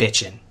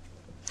bitchin'.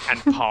 And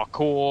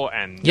parkour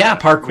and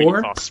parkour,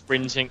 really fast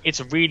sprinting. It's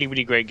a really,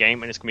 really great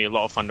game, and it's going to be a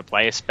lot of fun to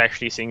play,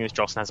 especially seeing as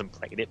Jocelyn hasn't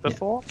played it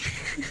before.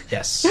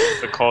 Yes.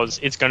 Because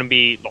it's going to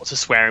be lots of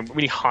swearing,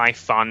 really high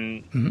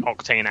fun,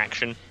 octane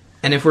action.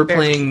 And if we're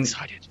playing...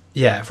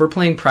 if we're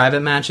playing private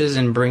matches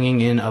and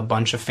bringing in a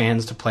bunch of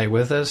fans to play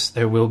with us,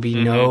 there will be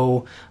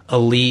no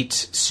elite,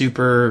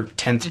 super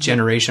 10th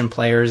generation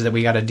players that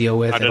we got to deal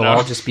with. It'll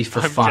all just be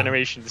for fun.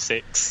 Generation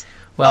 6.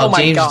 Well,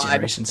 James is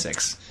Generation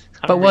 6.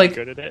 But really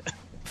good at it.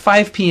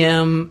 5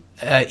 p.m.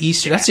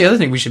 Eastern. That's the other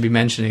thing we should be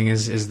mentioning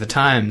is the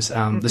times.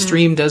 The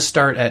stream does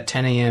start at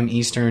 10 a.m.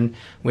 Eastern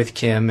with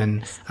Kim,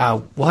 and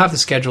we'll have the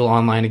schedule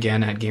online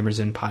again at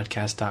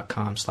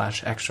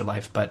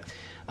gamersinpodcast.com/extralife. But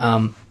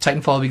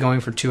Titanfall will be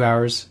going for 2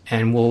 hours,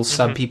 and we'll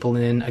sub people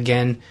in.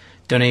 Again,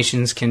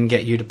 donations can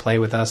get you to play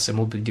with us, and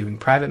we'll be doing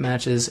private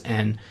matches,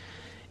 and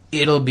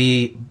it'll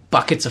be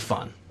buckets of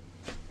fun.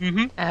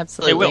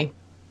 Absolutely. It will.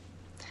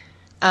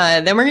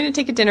 Then we're going to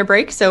take a dinner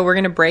break. So we're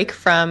going to break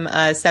from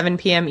 7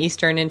 p.m.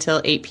 Eastern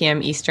until 8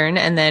 p.m. Eastern.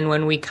 And then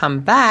when we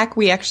come back,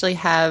 we actually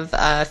have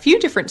a few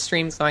different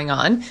streams going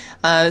on.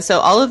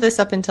 So all of this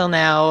up until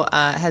now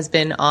has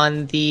been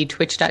on the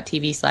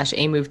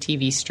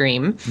twitch.tv/AMoveTV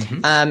stream,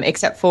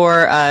 except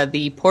for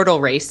the Portal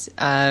race.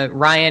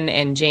 Ryan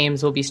and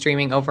James will be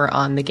streaming over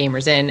on the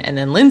Gamers Inn, and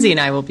then Lindsay and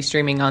I will be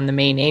streaming on the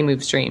main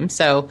AMove stream.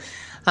 So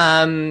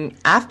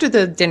after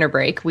the dinner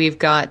break, we've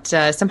got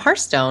some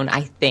Hearthstone,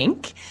 I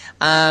think.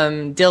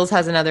 Dills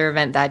has another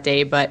event that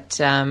day, but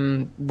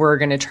we're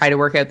going to try to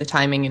work out the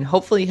timing, and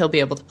hopefully he'll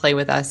be able to play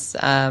with us,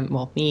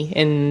 me,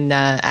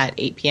 at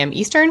 8 p.m.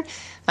 Eastern.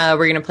 We're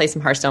going to play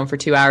some Hearthstone for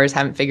 2 hours.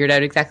 Haven't figured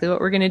out exactly what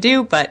we're going to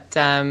do, but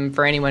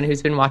for anyone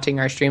who's been watching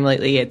our stream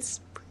lately, it's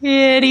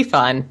pretty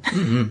fun.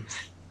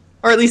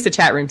 Or at least the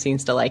chat room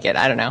seems to like it.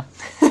 I don't know.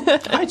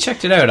 I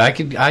checked it out. I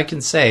can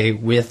say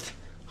with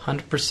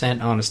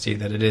 100% honesty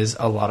that it is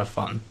a lot of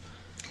fun.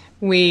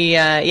 So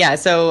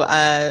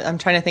I'm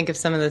trying to think of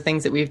some of the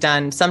things that we've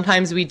done.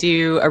 Sometimes we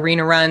do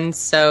arena runs,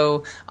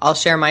 so I'll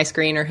share my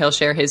screen or he'll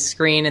share his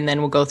screen, and then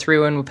we'll go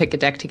through and we'll pick a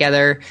deck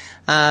together.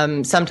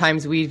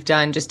 Sometimes we've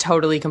done just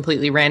totally,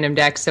 completely random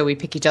decks, so we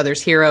pick each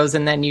other's heroes,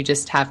 and then you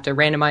just have to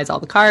randomize all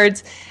the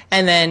cards.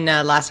 And then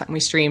last time we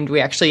streamed,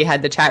 we actually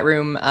had the chat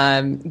room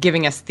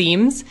giving us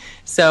themes.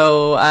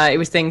 So it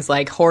was things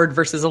like Horde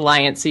versus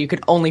Alliance, so you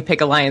could only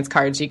pick Alliance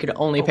cards, you could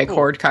only pick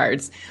Horde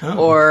cards,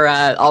 or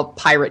all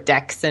pirate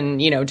decks, and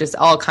just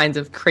all kinds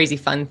of crazy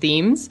fun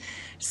themes.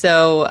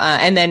 So,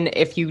 and then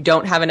if you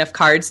don't have enough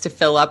cards to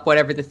fill up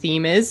whatever the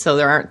theme is, so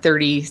there aren't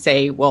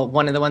 30,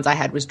 one of the ones I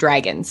had was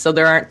dragons. So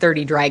there aren't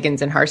 30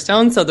 dragons in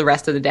Hearthstone, so the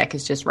rest of the deck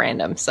is just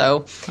random.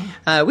 So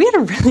we had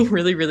a really,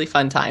 really, really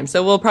fun time.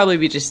 So we'll probably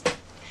be just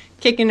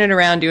kicking it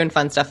around, doing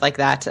fun stuff like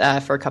that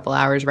for a couple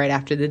hours right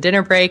after the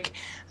dinner break.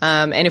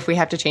 And if we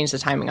have to change the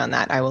timing on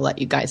that, I will let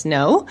you guys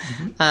know.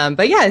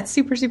 But yeah, it's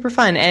super, super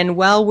fun. And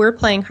while we're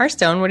playing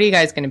Hearthstone, what are you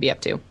guys going to be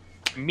up to?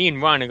 Me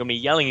and Ryan are going to be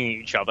yelling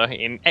at each other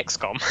in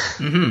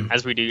XCOM,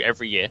 as we do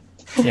every year.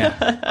 Yeah,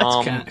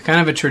 it's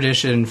kind of a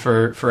tradition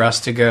for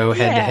us to go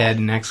head-to-head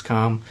in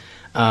XCOM.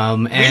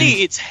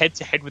 Really, it's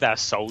head-to-head with our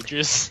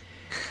soldiers.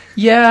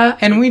 Yeah,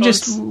 and we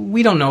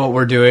don't know what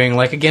we're doing.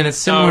 Like, again, it's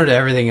similar to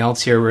everything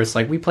else here, where it's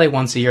like we play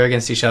once a year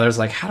against each other. It's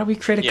like, how do we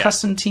create a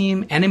custom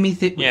team?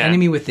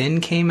 Enemy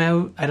Within came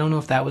out. I don't know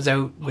if that was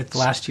out with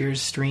last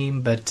year's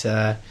stream, but...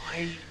 I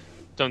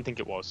don't think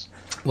it was.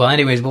 Well,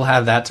 anyways, we'll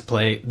have that to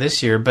play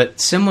this year. But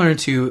similar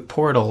to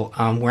Portal,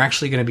 we're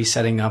actually going to be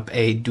setting up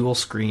a dual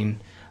screen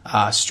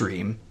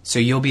stream. So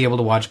you'll be able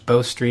to watch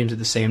both streams at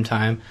the same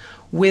time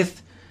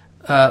with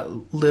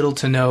little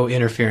to no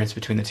interference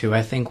between the two.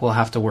 I think we'll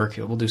have to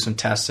we'll do some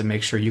tests and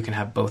make sure you can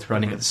have both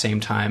running at the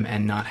same time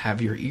and not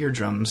have your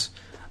eardrums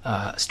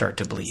start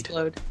to bleed.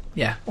 Explode.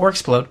 Yeah, or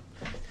explode.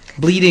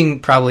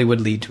 Bleeding probably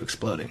would lead to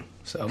exploding.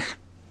 So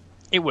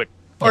it would.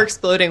 Or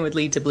exploding would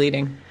lead to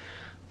bleeding.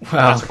 Well,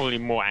 that's probably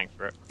more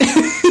accurate.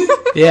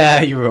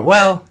 Yeah, you were.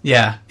 Well,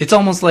 yeah. It's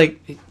almost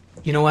like,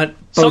 you know what?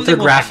 Both are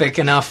graphic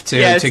enough to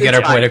get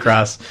our point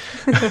across.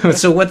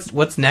 So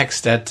what's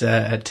next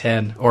at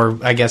 10? Or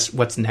I guess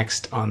what's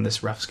next on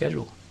this rough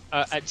schedule?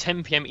 At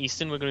 10 p.m.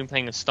 Eastern, we're going to be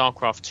playing a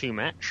StarCraft 2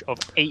 match of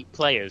 8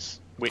 players,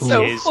 which is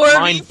 4v4.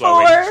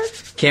 mind-blowing.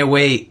 Can't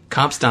wait.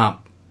 Comp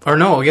Stomp. Or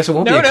no, I guess it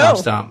won't be a Comp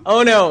Stomp.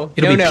 Oh, no.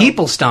 It'll be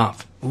People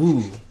Stomp.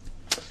 Ooh.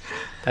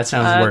 That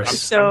sounds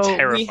worse. I'm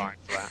terrified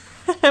for that.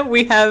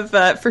 We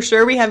have, for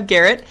sure, we have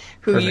Garrett,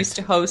 who used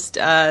to host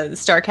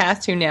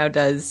StarCast, who now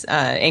does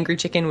Angry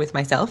Chicken with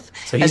myself.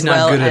 So he's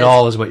not good at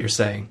all, is what you're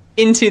saying.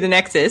 Into the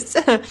Nexus.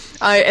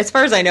 As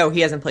far as I know,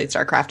 he hasn't played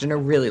StarCraft in a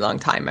really long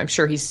time. I'm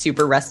sure he's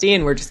super rusty,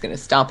 and we're just going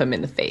to stomp him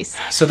in the face.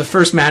 So the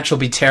first match will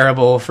be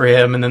terrible for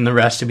him, and then the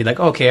rest will be like,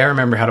 okay, I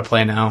remember how to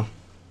play now.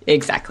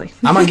 Exactly.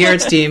 I'm on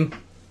Garrett's team.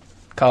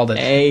 Called it.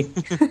 Hey.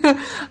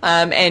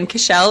 And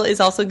Cashel is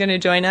also going to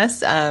join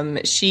us.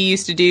 She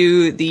used to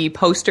do the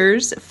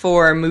posters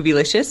for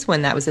Movielicious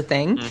when that was a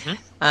thing.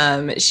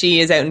 She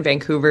is out in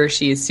Vancouver.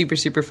 She is super,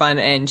 super fun,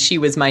 and she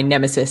was my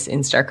nemesis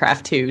in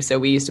StarCraft 2. So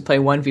we used to play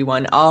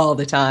 1v1 all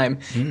the time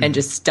and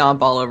just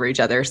stomp all over each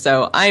other.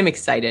 So I'm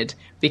excited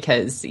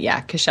because,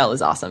 yeah, Cashel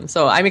is awesome.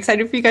 So I'm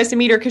excited for you guys to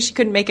meet her because she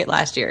couldn't make it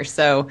last year.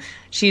 So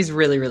she's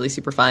really, really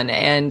super fun.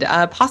 And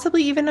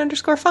possibly even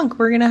 _Funk.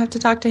 We're going to have to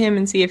talk to him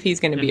and see if he's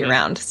going to be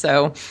around.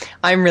 So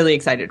I'm really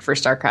excited for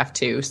StarCraft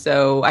 2.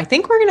 So I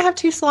think we're going to have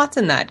 2 slots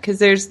in that because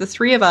there's the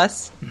 3 of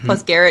us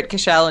plus Garrett,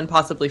 Cashel, and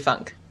possibly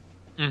Funk.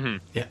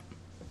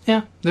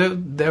 Yeah.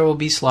 There will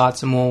be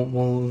slots, and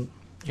we'll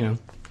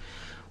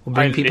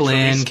bring people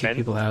in, kick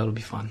people out. It'll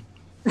be fun.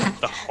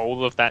 The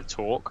whole of that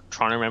talk,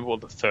 trying to remember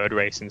what the third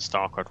race in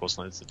StarCraft was.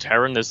 There's the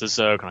Terran, there's the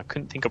Zerg, and I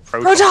couldn't think of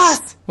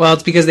Protoss. Well,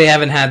 it's because they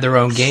haven't had their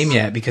own game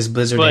yet, because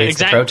Blizzard hates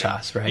the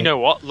Protoss, right? You know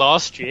what?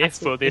 Last year,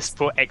 for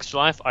Extra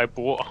Life, I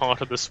bought Heart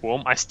of the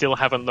Swarm. I still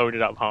haven't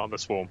loaded up Heart of the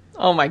Swarm.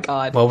 Oh my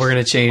god. Well, we're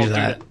going to change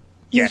that.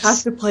 You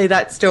have to play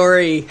that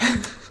story.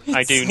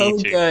 I do so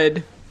need to.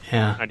 Good.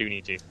 Yeah. I do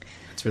need to.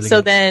 Really so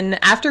good. then,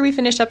 after we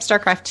finish up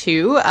StarCraft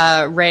 2,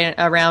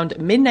 around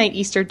midnight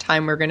Eastern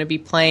time, we're going to be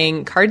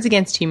playing Cards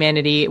Against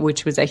Humanity,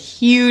 which was a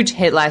huge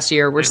hit last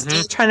year. We're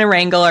still trying to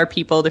wrangle our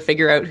people to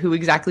figure out who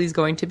exactly is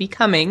going to be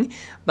coming.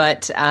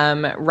 But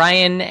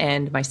Ryan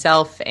and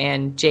myself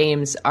and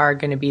James are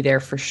going to be there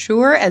for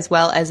sure, as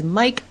well as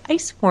Mike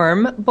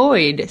Iceworm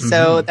Boyd.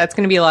 So that's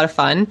going to be a lot of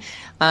fun.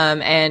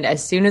 And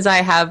as soon as I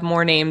have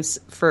more names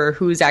for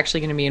who's actually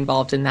going to be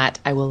involved in that,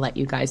 I will let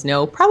you guys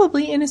know,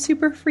 probably in a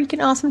super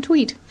freaking awesome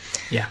tweet.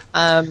 Yeah.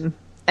 And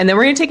then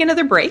we're going to take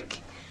another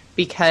break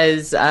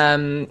because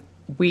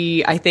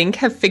we, I think,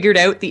 have figured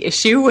out the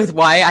issue with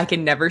why I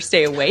can never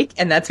stay awake.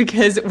 And that's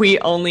because we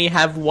only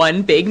have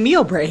one big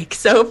meal break.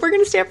 So if we're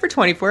going to stay up for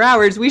 24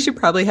 hours, we should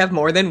probably have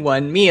more than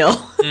one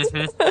meal.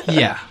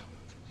 Yeah.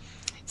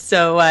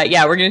 So,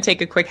 we're going to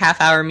take a quick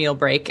half-hour meal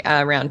break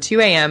around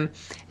 2 a.m.,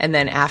 and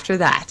then after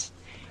that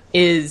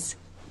is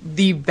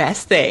the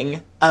best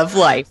thing of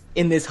life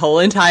in this whole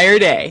entire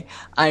day.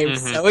 I'm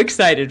so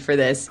excited for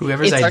this.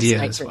 Whoever's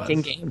idea our this was.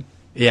 drinking game.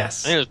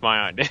 Yes. I think it was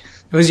my idea.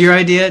 It was your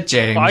idea,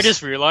 James. But I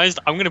just realized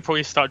I'm going to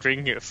probably start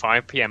drinking at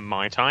 5 p.m.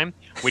 my time,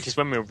 which is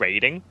when we're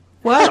raiding.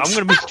 What? So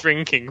I'm going to be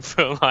drinking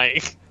for,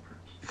 like...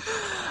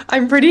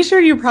 I'm pretty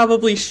sure you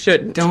probably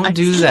shouldn't. Don't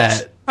do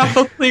that.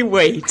 Probably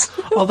wait.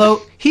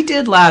 Although he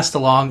did last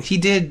he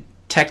did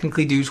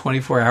technically do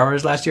 24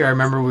 hours last year. I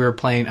remember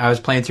I was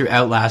playing through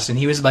Outlast, and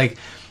he was like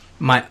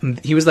my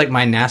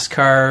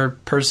NASCAR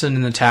person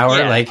in the tower.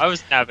 Yeah, like I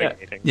was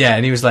navigating. Yeah,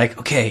 and he was like,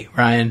 "Okay,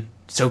 Ryan,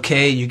 it's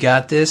okay. You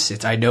got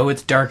this. I know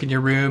it's dark in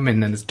your room,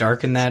 and then it's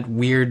dark in that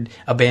weird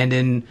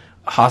abandoned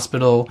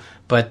hospital,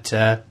 but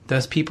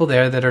those people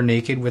there that are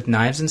naked with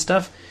knives and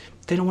stuff,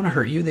 they don't want to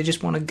hurt you. They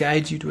just want to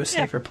guide you to a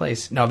safer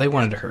place. No, they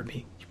wanted to hurt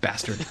me.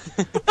 Bastard.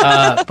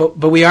 But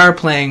we are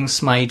playing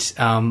Smite.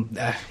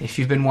 If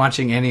you've been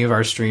watching any of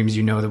our streams,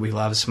 you know that we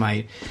love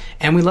Smite.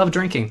 And we love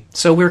drinking.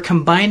 So we're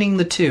combining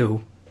the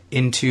two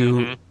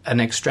into an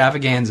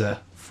extravaganza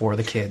for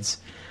the kids.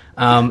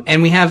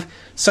 And we have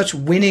such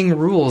winning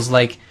rules,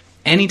 like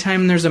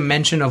anytime there's a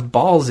mention of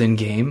balls in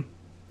game,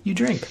 you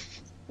drink.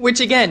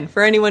 Which, again,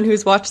 for anyone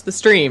who's watched the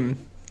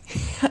stream...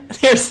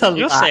 There's a lot.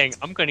 You're saying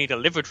I'm going to need a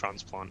liver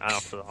transplant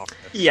after this.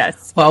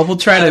 Yes. Well, we'll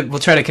try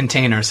to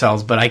contain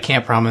ourselves, but I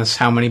can't promise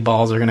how many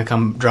balls are going to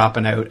come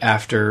dropping out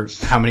after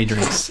how many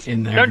drinks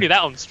in there. Don't do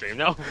that on stream.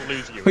 That'll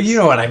lose you. Well, you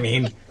know what I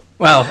mean.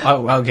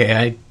 Well,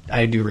 okay,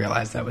 I do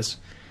realize that was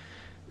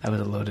a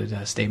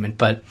loaded statement,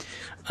 but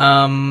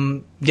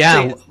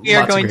yeah, so we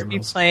are going to be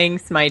playing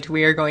Smite.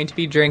 We are going to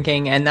be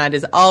drinking, and that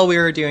is all we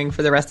were doing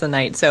for the rest of the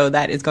night. So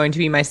that is going to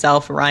be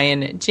myself,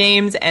 Ryan,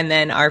 James, and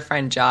then our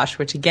friend Josh,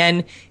 which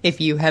again,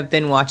 if you have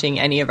been watching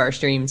any of our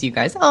streams, you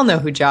guys all know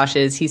who Josh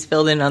is. He's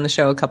filled in on the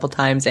show a couple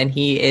times, and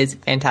he is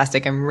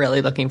fantastic. I'm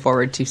really looking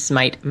forward to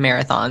Smite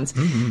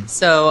marathons.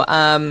 So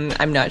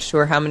I'm not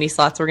sure how many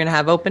slots we're going to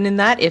have open in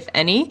that, if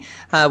any.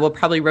 We'll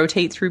probably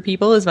rotate through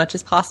people as much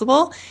as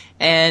possible.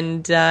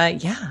 And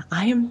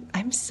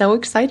I'm so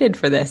excited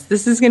for this.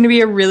 This is going to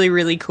be a really,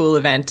 really cool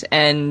event,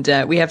 and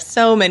we have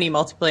so many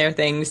multiplayer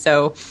things.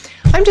 So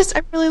I'm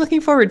really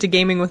looking forward to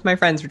gaming with my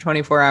friends for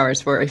 24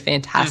 hours for a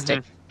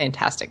fantastic,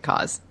 fantastic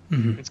cause.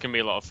 It's going to be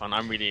a lot of fun.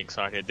 I'm really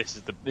excited. This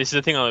is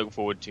the thing I look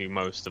forward to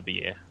most of the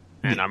year,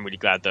 and I'm really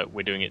glad that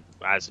we're doing it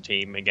as a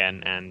team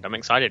again. And I'm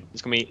excited.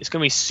 It's going to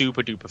be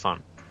super duper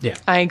fun. Yeah,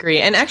 I agree.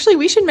 And actually,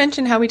 we should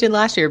mention how we did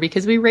last year,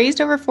 because we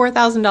raised over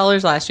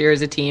 $4,000 last year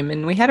as a team,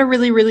 and we had a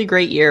really, really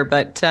great year.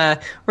 But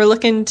we're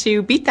looking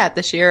to beat that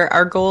this year.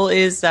 Our goal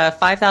is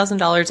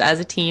 $5,000 as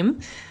a team.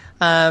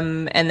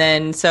 And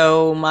then,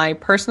 so my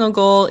personal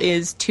goal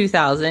is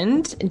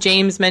 $2,000.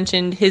 James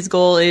mentioned his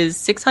goal is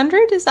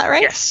 $600. Is that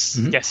right? Yes.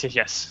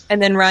 Yes.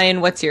 And then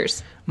Ryan, what's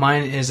yours?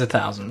 Mine is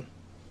 $1,000.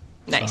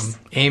 Nice. So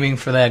I'm aiming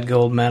for that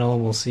gold medal.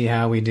 We'll see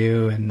how we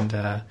do, and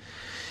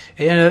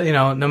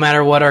no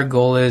matter what our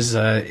goal is,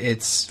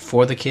 it's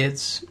for the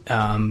kids,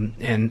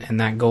 and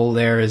that goal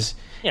there is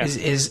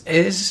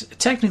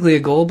technically a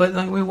goal, but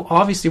like, we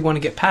obviously want to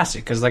get past it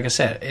because, like I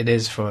said, it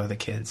is for the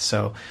kids.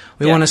 So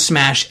we want to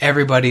smash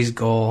everybody's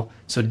goal.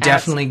 So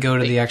definitely go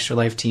to the Extra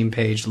Life team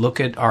page, look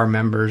at our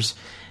members,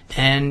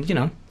 and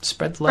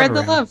spread the love. Spread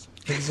the love.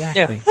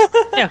 Exactly.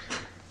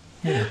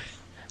 Yeah.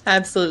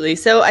 Absolutely.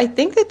 So I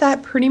think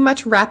that pretty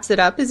much wraps it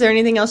up. Is there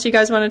anything else you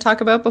guys want to talk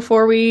about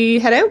before we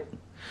head out?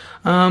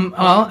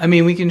 Well, I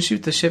mean, we can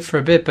shoot the shit for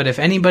a bit, but if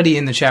anybody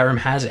in the chat room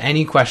has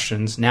any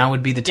questions, now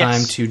would be the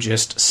time to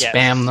just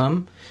spam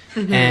them,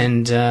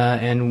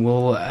 and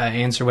we'll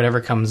answer whatever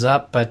comes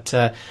up. But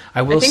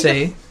I will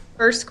say, the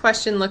first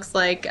question looks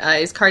like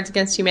is Cards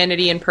Against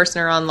Humanity in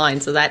person or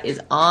online? So that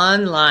is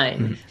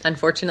online.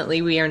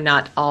 Unfortunately, we are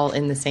not all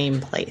in the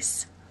same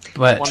place.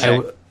 But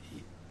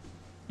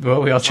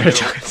we all try to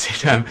talk at the same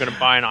time. I'm going to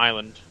buy an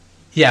island.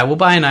 Yeah, we'll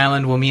buy an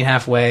island. We'll meet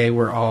halfway.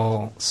 We're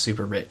all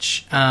super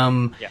rich.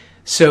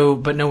 So,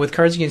 but no, with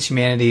Cards Against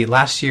Humanity,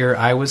 last year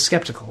I was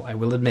skeptical, I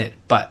will admit.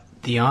 But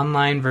the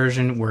online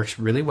version works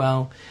really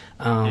well.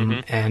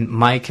 And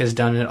Mike has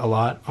done it a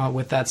lot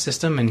with that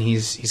system, and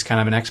he's kind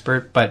of an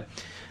expert. But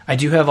I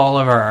do have all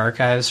of our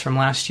archives from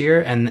last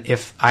year, and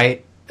if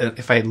I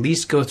at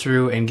least go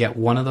through and get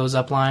one of those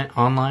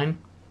online,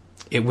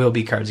 it will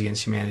be Cards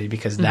Against Humanity,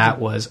 because that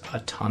was a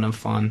ton of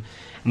fun.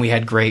 And we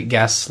had great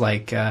guests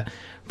like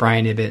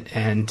Brian Ibbett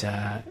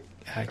and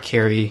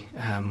Carrie.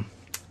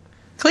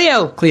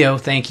 Cleo,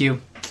 thank you.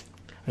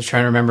 I was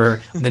trying to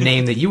remember the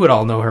name that you would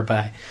all know her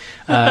by.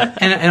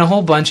 And a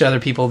whole bunch of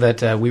other people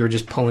that we were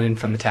just pulling in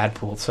from the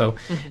Tadpool. So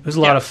it was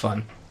a lot of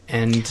fun.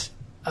 And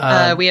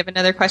we have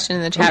another question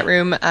in the chat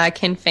room.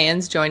 Can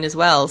fans join as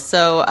well?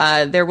 So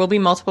there will be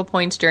multiple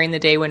points during the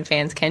day when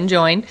fans can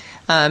join.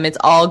 It's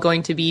all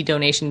going to be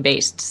donation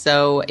based.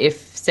 So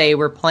if, say,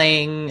 we're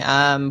playing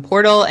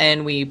Portal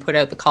and we put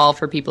out the call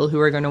for people who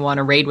are going to want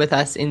to raid with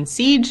us in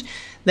Siege,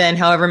 then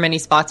however many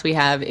spots we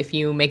have, if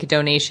you make a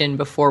donation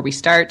before we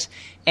start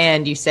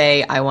and you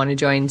say, I want to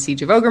join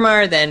Siege of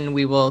Orgrimmar, then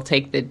we will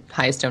take the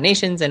highest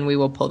donations and we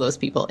will pull those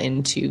people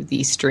into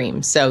the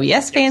stream. So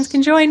yes, fans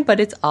can join,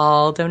 but it's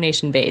all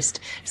donation based.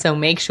 So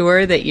make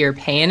sure that you're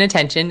paying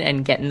attention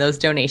and getting those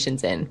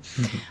donations in.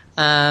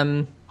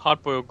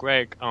 Hardboiled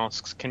Greg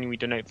asks, can we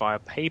donate via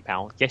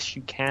PayPal? Yes,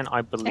 you can,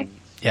 I believe.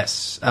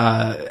 Yes.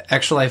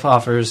 Extra Life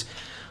offers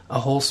a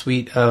whole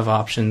suite of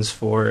options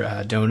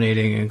for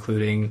donating,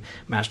 including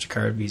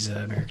MasterCard, Visa,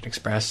 American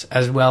Express,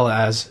 as well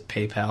as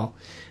PayPal.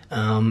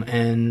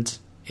 And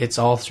it's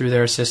all through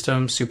their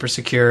system, super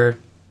secure,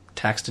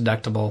 tax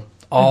deductible,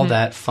 all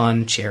that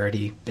fun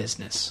charity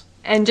business.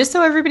 And just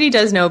so everybody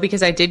does know,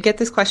 because I did get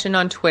this question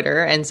on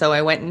Twitter, and so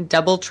I went and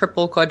double,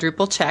 triple,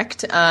 quadruple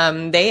checked.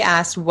 They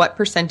asked what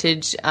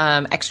percentage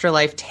Extra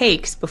Life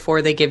takes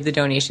before they give the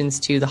donations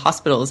to the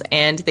hospitals,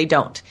 and they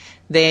don't.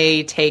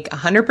 They take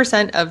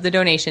 100% of the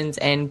donations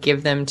and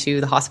give them to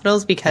the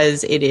hospitals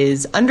because it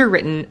is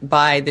underwritten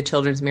by the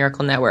Children's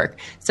Miracle Network.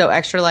 So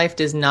Extra Life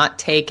does not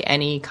take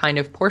any kind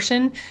of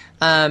portion.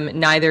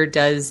 Neither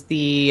does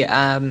the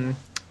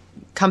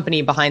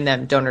company behind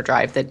them, Donor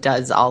Drive, that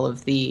does all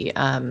of the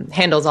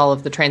handles all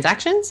of the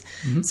transactions.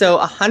 So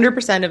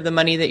 100% of the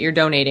money that you're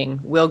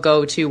donating will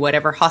go to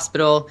whatever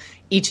hospital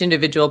each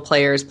individual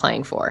player is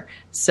playing for.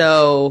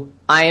 So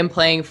I am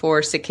playing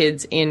for Sick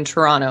Kids in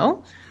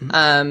Toronto,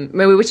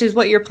 which is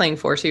what you're playing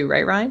for too,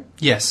 right, Ryan?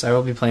 Yes, I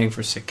will be playing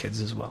for Sick Kids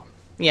as well.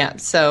 Yeah,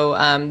 so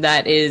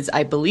that is,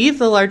 I believe,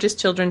 the largest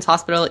children's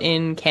hospital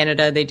in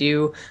Canada. They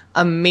do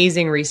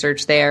amazing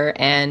research there,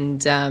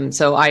 and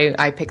so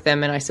I pick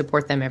them and I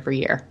support them every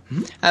year.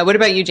 What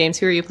about you, James?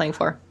 Who are you playing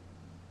for?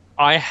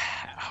 I'm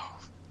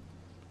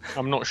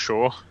not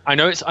sure. I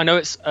know it's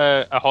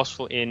a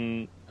hospital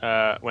in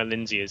where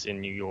Lindsay is in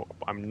New York.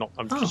 But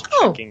I'm just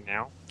checking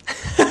now.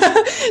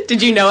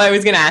 Did you know I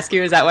was going to ask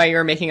you? Is that why you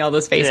were making all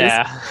those faces?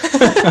 Yeah.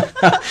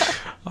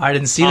 I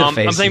didn't see the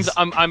faces.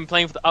 I'm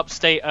playing for the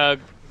upstate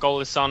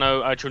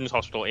Golisano Children's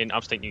Hospital in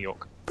upstate New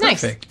York.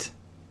 Perfect.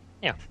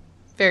 Yeah.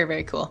 Very,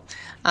 very cool.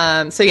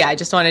 So yeah, I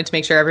just wanted to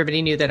make sure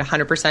everybody knew that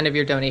 100% of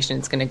your donation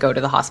is going to go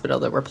to the hospital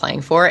that we're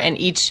playing for, and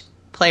each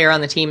player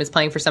on the team is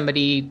playing for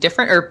somebody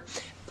different, or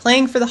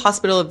playing for the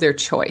hospital of their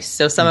choice.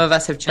 So some of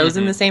us have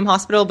chosen the same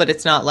hospital, but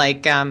it's not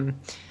like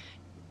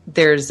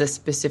there's a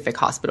specific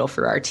hospital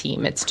for our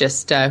team. It's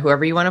just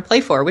whoever you want to play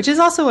for, which is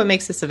also what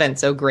makes this event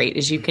so great,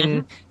 is you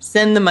can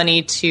send the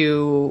money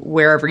to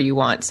wherever you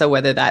want. So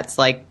whether that's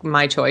like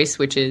my choice,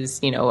 which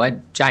is,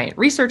 a giant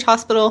research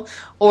hospital,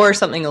 or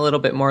something a little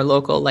bit more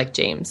local like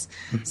James.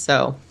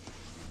 So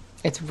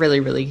it's really,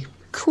 really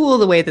cool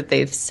the way that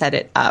they've set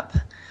it up.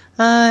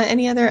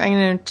 Any other?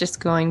 I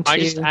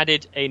just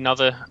added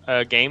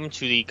another game to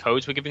the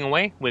codes we're giving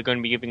away. We're going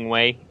to be giving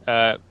away...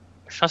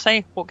 should I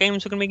say what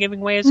games we're going to be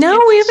giving away?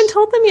 No, we haven't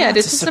told them yet.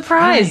 It's a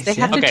surprise. They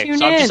have to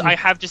tune in. I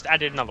have just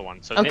added another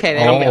one. So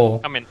okay,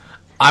 come in.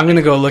 I'm going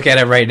to go look at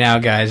it right now,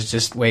 guys.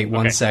 Just wait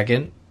 1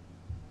 second.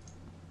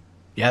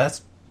 Yeah,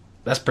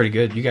 that's pretty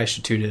good. You guys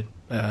should tune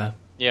in.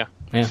 Yeah.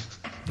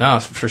 No,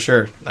 for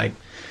sure. Like,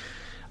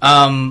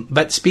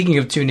 But speaking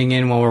of tuning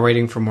in while we're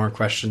waiting for more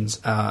questions,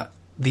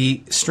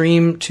 the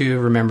stream to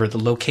remember,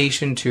 the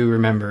location to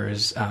remember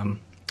is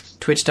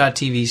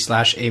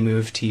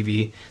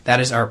twitch.tv/amovetv. That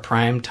is our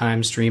prime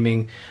time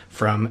streaming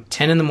from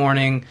 10 in the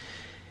morning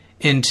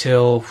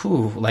until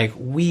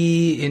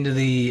into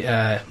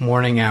the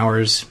morning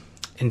hours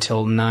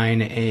until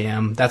 9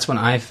 a.m. That's when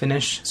I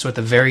finish. So at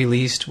the very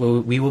least,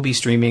 we will be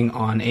streaming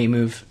on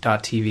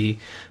amove.tv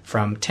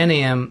from 10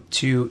 a.m.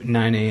 to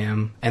 9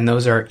 a.m. And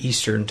those are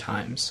Eastern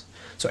times.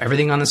 So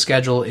everything on the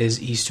schedule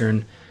is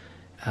Eastern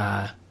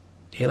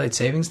daylight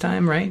savings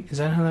time, right? Is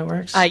that how that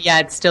works? Yeah,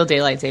 it's still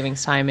daylight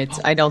savings time.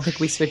 I don't think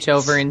we switch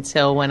over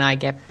until when I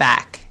get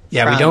back.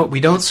 Yeah, we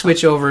don't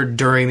switch over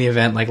during the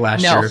event like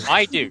last year. No,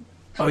 I do.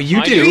 Oh,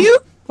 you do?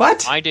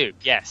 What? I do.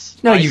 Yes.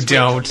 No, you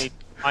don't.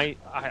 I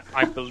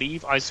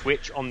believe I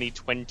switch on the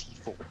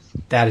 24th.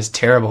 That is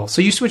terrible.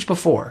 So you switched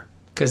before,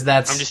 because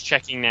that's... I'm just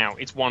checking now.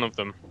 It's one of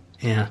them.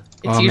 Yeah.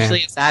 It's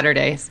usually a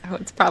Saturday, so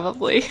it's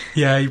probably...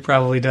 Yeah, he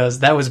probably does.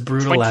 That was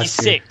brutal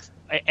last year. 26th.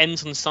 It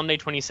ends on Sunday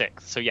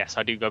 26th. So yes,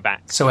 I do go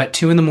back. So at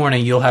 2 in the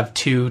morning, you'll have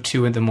 2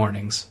 in the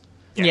mornings.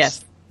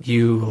 Yes.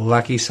 You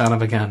lucky son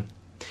of a gun.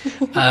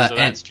 So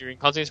that's during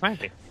Cosmos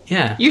Magazine.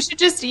 Yeah. You should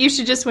just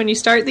when you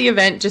start the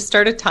event, just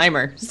start a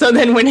timer. So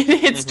then when it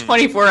hits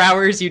 24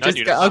 hours, you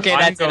just go, okay,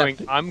 that's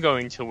it. I'm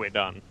going till we're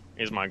done,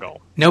 is my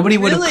goal. Nobody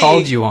would have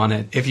called you on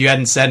it if you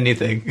hadn't said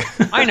anything.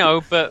 I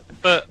know, but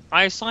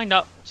I signed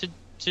up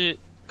to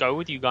go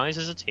with you guys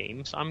as a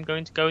team, so I'm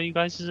going to go with you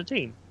guys as a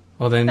team.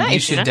 Well, then you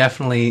should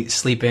definitely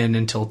sleep in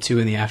until 2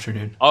 in the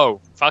afternoon. Oh,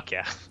 fuck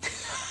yeah.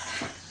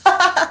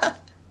 I'm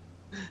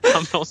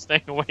not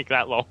staying awake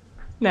that long.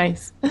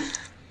 Nice.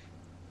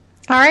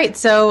 All right,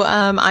 so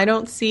I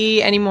don't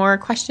see any more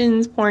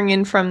questions pouring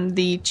in from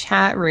the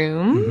chat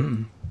room.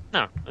 Mm-hmm.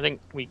 No, I think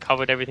we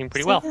covered everything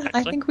pretty well, actually.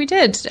 I think we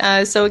did.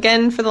 So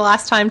again, for the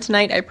last time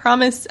tonight, I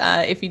promise,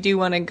 if you do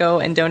want to go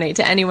and donate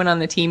to anyone on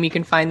the team, you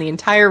can find the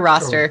entire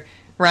roster.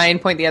 Ryan,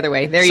 point the other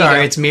way. There you go.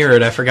 Sorry, it's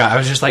mirrored. I forgot. I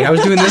was just I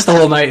was doing this the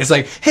whole night. It's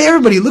like, hey,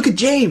 everybody, look at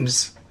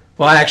James.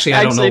 Well, I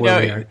don't know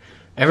where we are.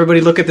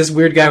 Everybody look at this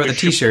weird guy with a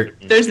t-shirt.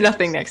 There's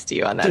nothing next to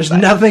you on that There's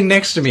side. nothing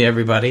next to me,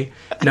 everybody.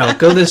 No,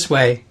 go this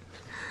way.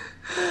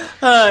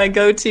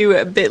 Go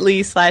to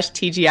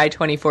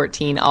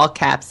bit.ly/TGI2014, all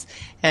caps,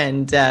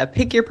 and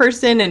pick your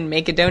person and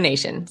make a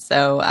donation.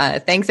 So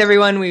thanks,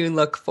 everyone. We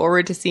look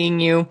forward to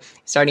seeing you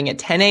starting at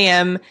 10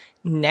 a.m.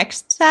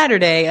 next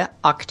Saturday,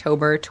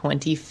 October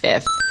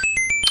 25th.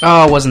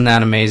 Oh, wasn't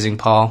that amazing,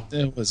 Paul?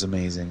 It was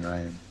amazing,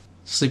 Ryan.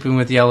 Sleeping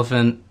with the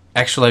Elephant,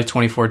 Extra Life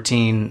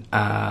 2014.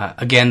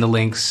 Again, the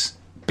links,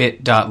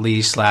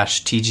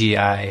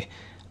 bit.ly/TGI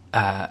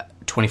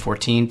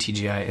 2014.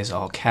 TGI is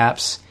all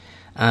caps.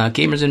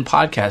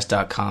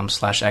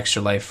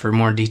 Gamersinpodcast.com/Extra Life for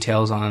more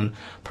details on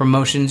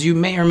promotions you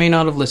may or may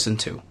not have listened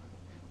to.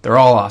 They're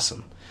all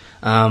awesome.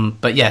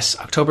 But yes,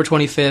 October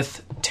 25th,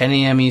 10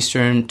 a.m.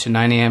 Eastern to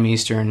 9 a.m.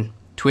 Eastern,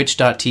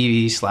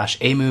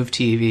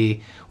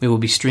 twitch.tv/amovetv. We will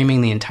be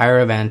streaming the entire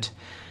event,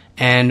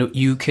 and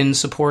you can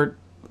support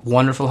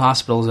wonderful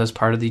hospitals as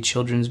part of the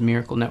Children's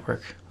Miracle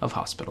Network of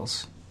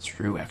hospitals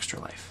through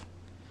Extra Life.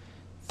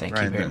 Thank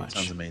you very much.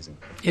 Sounds amazing.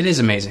 It is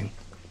amazing.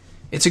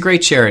 It's a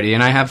great charity,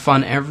 and I have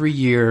fun every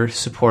year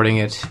supporting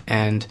it,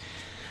 and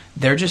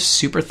they're just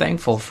super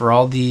thankful for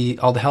all the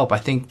help. I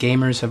think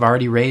gamers have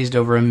already raised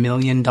over $1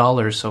 million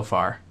so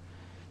far.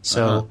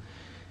 So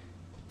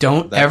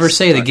don't ever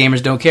say that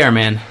gamers don't care,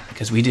 man,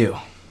 because we do.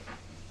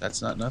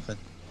 That's not nothing.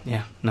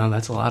 Yeah, no,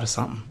 that's a lot of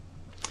something.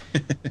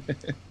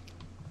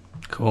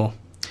 Cool.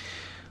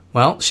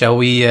 Well, shall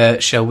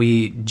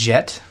we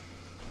jet?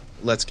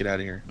 Let's get out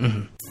of here.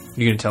 Mm-hmm.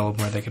 You gonna tell them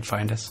where they can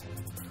find us?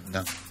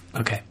 No.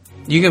 Okay.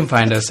 You can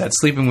find us at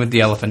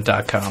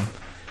sleepingwiththeelephant.com.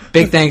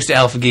 Big thanks to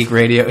Alpha Geek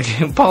Radio.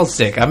 Paul's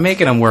sick. I'm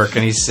making him work,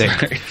 and he's sick.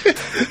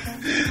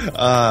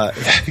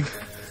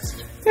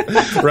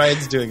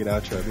 Ryan's doing an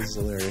outro. This is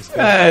hilarious.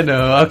 I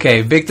know.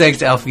 Okay, big thanks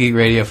to Alpha Geek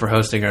Radio for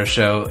hosting our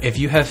show. If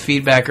you have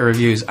feedback or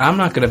reviews, I'm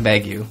not going to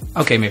beg you.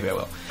 Okay, maybe I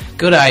will.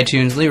 Go to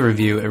iTunes, leave a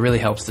review. It really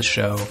helps the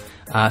show.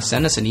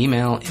 Send us an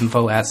email,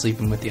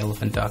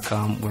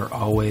 info@sleepingwiththeelephant.com. We're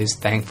always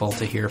thankful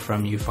to hear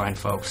from you fine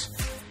folks.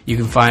 You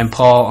can find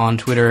Paul on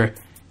Twitter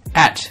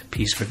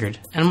 @PeaceFigured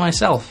and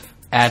myself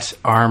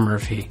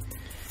 @RMurphy.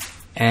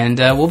 And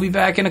we'll be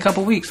back in a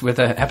couple weeks with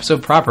an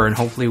episode proper, and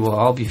hopefully we'll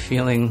all be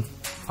feeling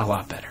a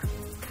lot better.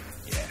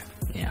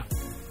 Yeah.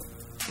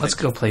 Let's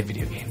go play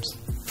video games.